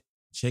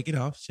 Shake it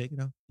off.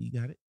 You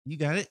got it.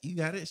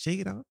 Shake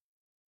it off.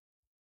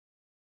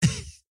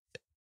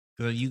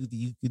 Girl,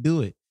 you could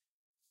do it.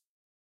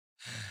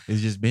 It's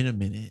just been a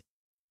minute.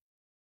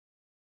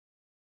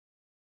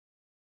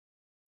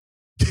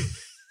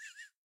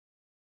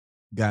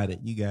 Got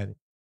it. You got it.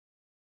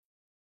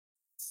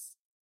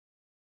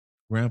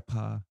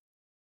 grandpa,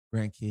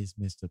 grandkids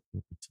messed up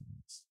your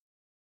petunias.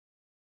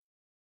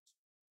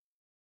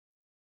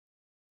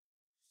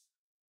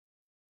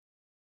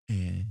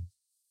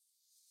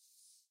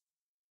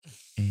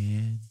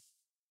 And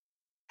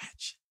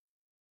action.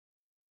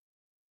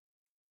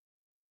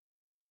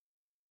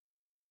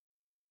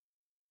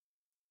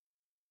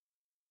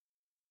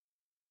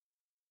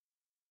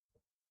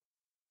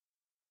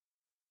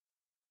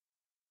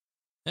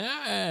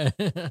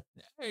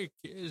 Hey,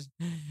 kids.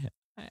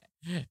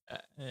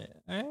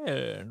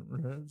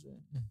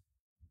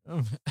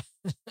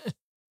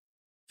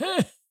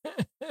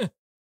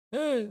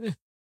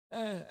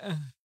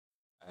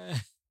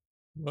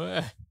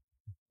 What?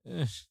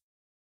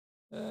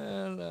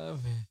 I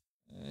love it.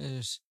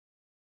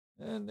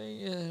 I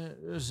think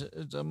it's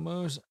the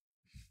most.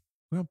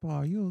 Grandpa,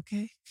 are you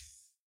okay?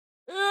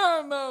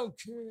 I'm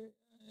okay.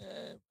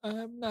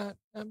 I'm not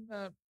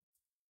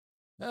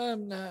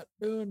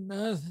doing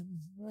nothing.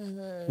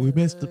 We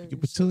messed up your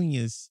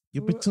petunias.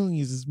 Your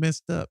petunias is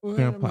messed up,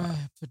 Grandpa.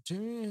 My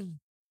petunias?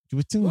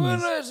 Your petunias. Well,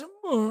 that's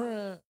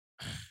more.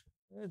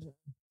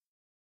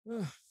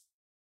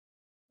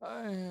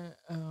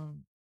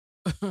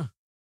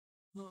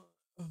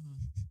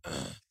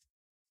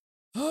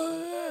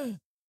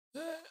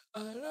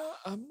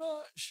 I'm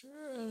not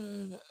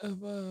sure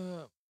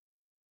about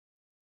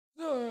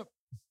too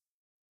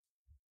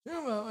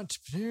much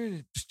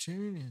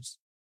petunias.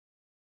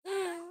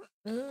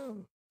 I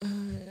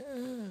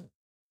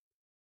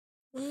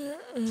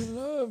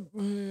love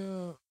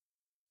my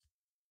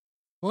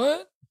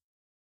what?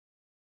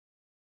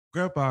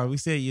 Grandpa, we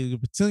said your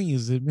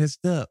petunias are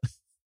messed up.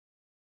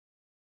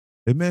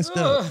 They messed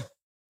up.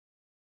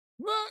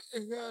 Fuck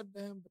your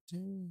goddamn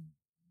petunia.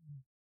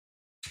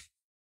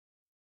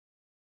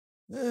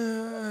 I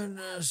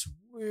just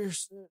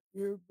wish that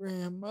your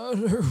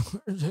grandmother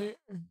was here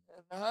and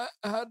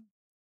I'd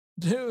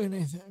do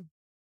anything.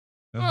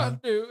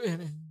 I'd do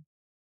anything.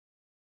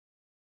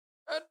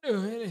 I'd do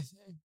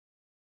anything.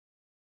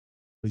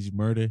 Was you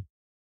murdered?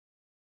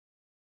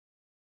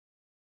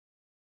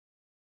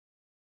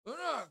 But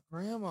not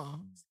grandma.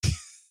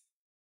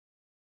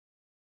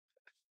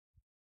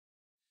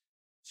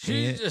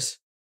 She just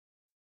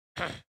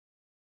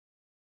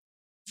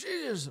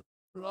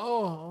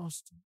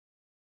lost.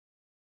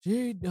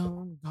 She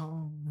done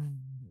gone in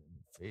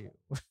the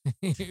field.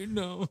 You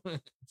know.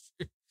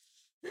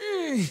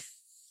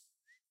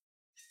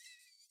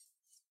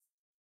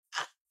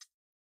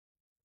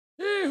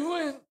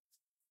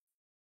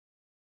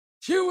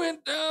 She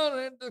went down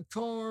in the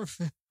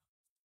cornfield.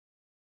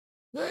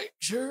 Make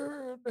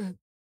sure that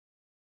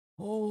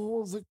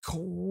all the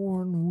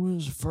corn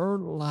was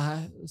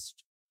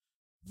fertilized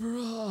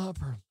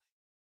properly.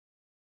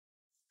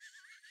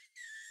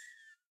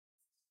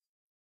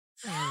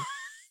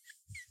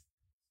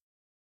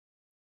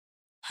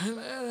 And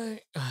that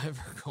ain't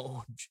ever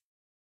going to.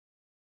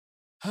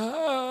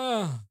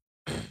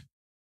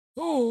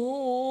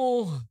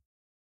 Oh,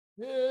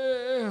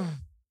 yeah.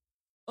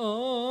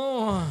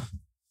 Oh,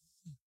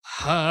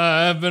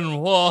 I've been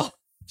walking.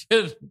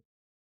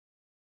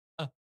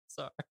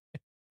 Sorry.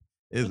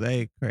 It's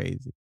like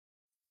crazy.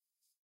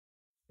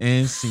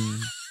 And scene.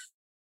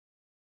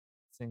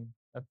 Scene.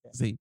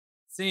 Okay.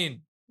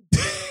 Scene.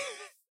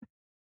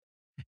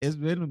 It's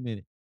been a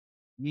minute.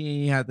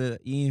 You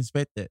ain't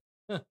expect that.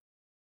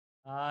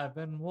 I've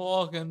been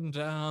walking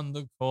down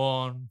the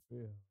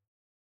cornfield.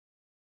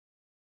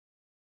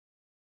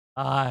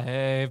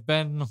 I've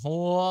been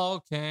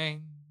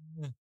walking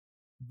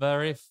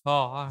very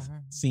far.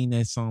 Sing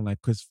that song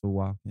like Christopher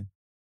Walken.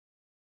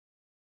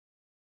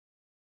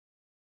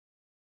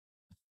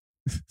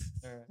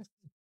 All right.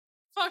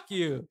 Fuck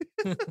you.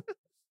 But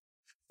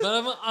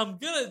I'm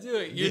gonna do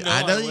it. You know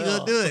I know you're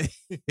gonna do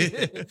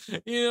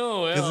it. You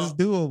know it. Because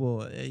it's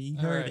doable. You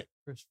heard it.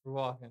 Christopher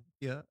Walken.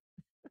 Yeah.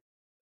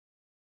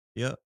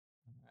 Yep.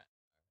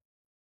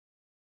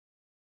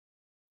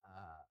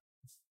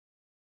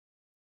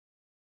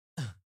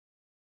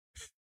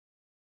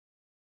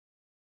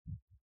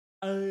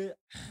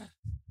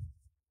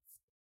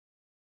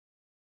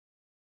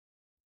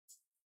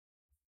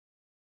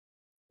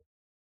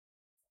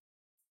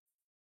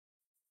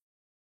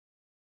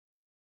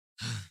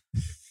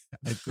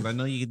 Because I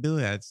know you can do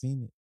it. I've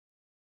seen it.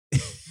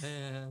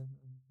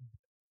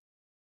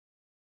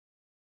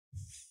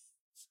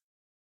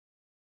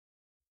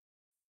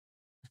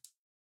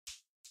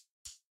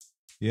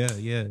 Yeah.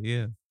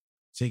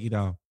 Check it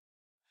out.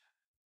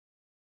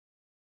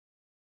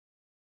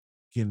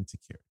 Get into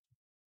character.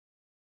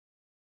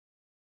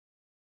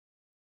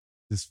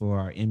 This for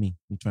our Emmy.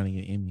 We're trying to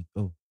get an Emmy.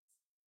 Go.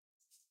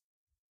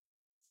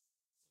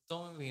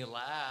 Don't make me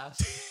laugh.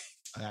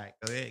 All right,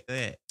 go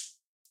ahead.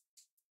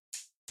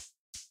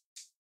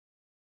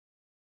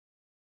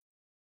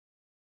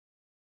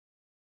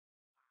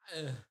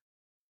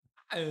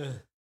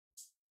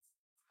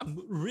 I'm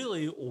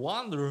really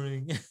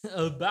wondering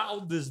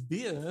about this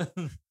beer.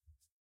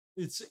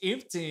 It's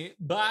empty,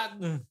 but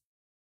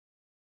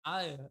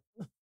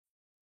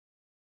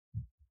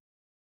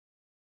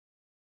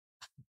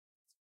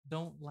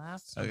don't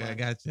laugh so Okay, much. I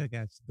got you.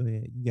 Go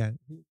ahead. You got it.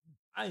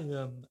 I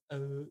am,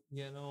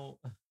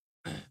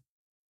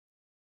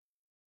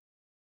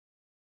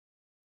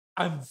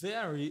 I'm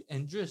very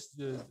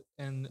interested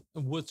in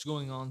what's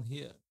going on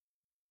here.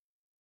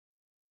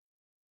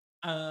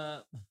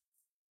 Hold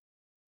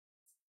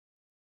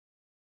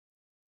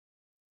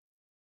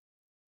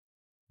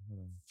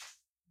on.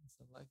 It's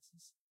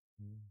Alexis.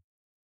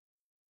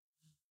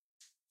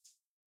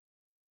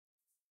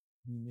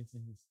 You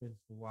missing his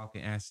physical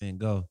walking accent.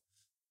 Go.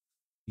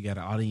 You got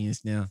an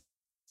audience now.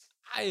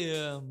 I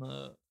am.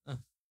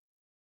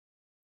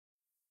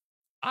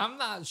 I'm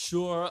not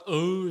sure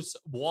who's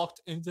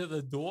walked into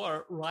the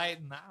door right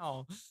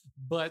now,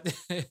 but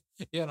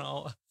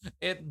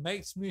it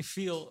makes me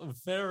feel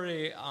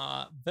very,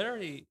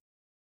 very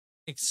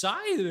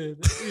excited.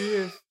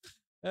 If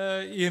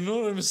you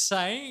know what I'm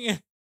saying.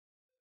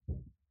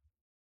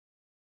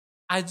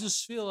 I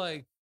just feel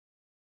like,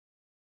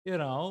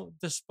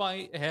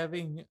 despite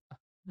having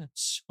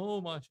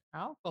so much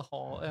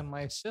alcohol in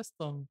my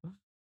system,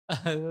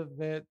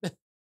 that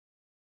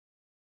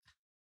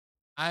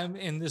I'm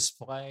in this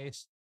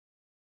place.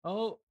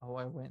 I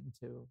went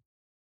into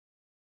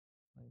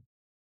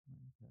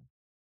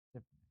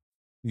different.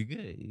 You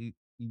good?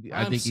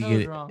 I think you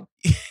get drunk.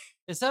 It.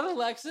 Is that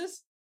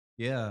Alexis?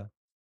 Yeah.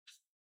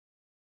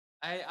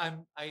 I.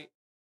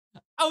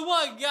 Oh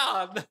my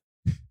God!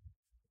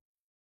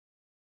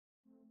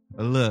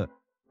 Look,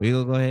 we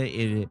gonna go ahead and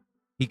edit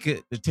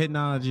it. The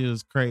technology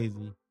was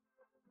crazy.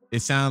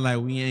 It sounds like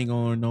we ain't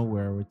going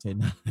nowhere with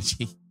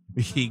technology.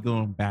 We keep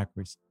going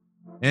backwards.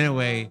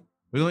 Anyway,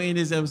 we're gonna end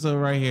this episode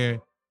right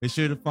here. Be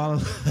sure to follow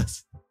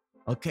us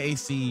on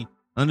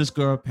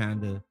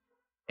KC_Pandaa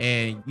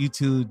and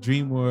YouTube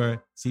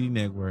Dreamworld City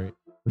Network.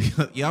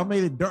 Y'all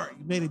made it dark.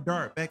 You made it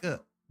dark. Back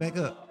up. We're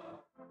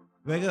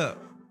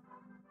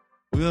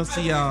gonna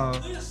see y'all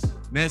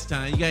next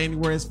time. You got any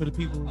words for the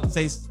people?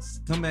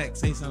 Come back,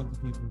 say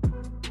something to people.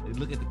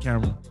 Look at the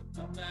camera.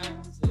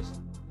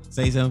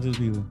 Say something to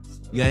the people.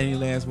 You got any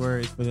last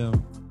words for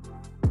them?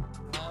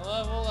 My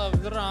level of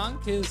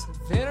drunk is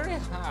very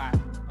high.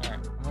 All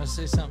right, I'm gonna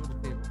say something to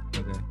people.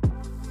 Okay.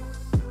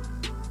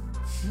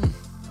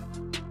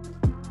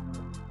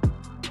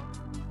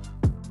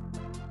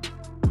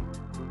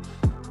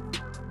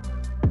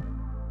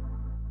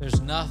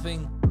 There's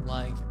nothing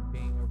like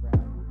being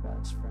around your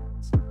best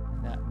friends,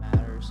 and that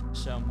matters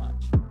so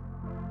much.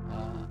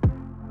 Have a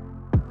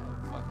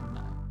fucking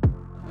night.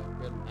 Have a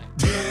good night.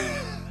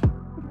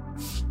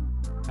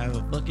 Have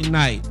a fucking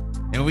night.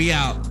 And we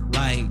out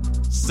like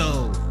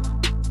so.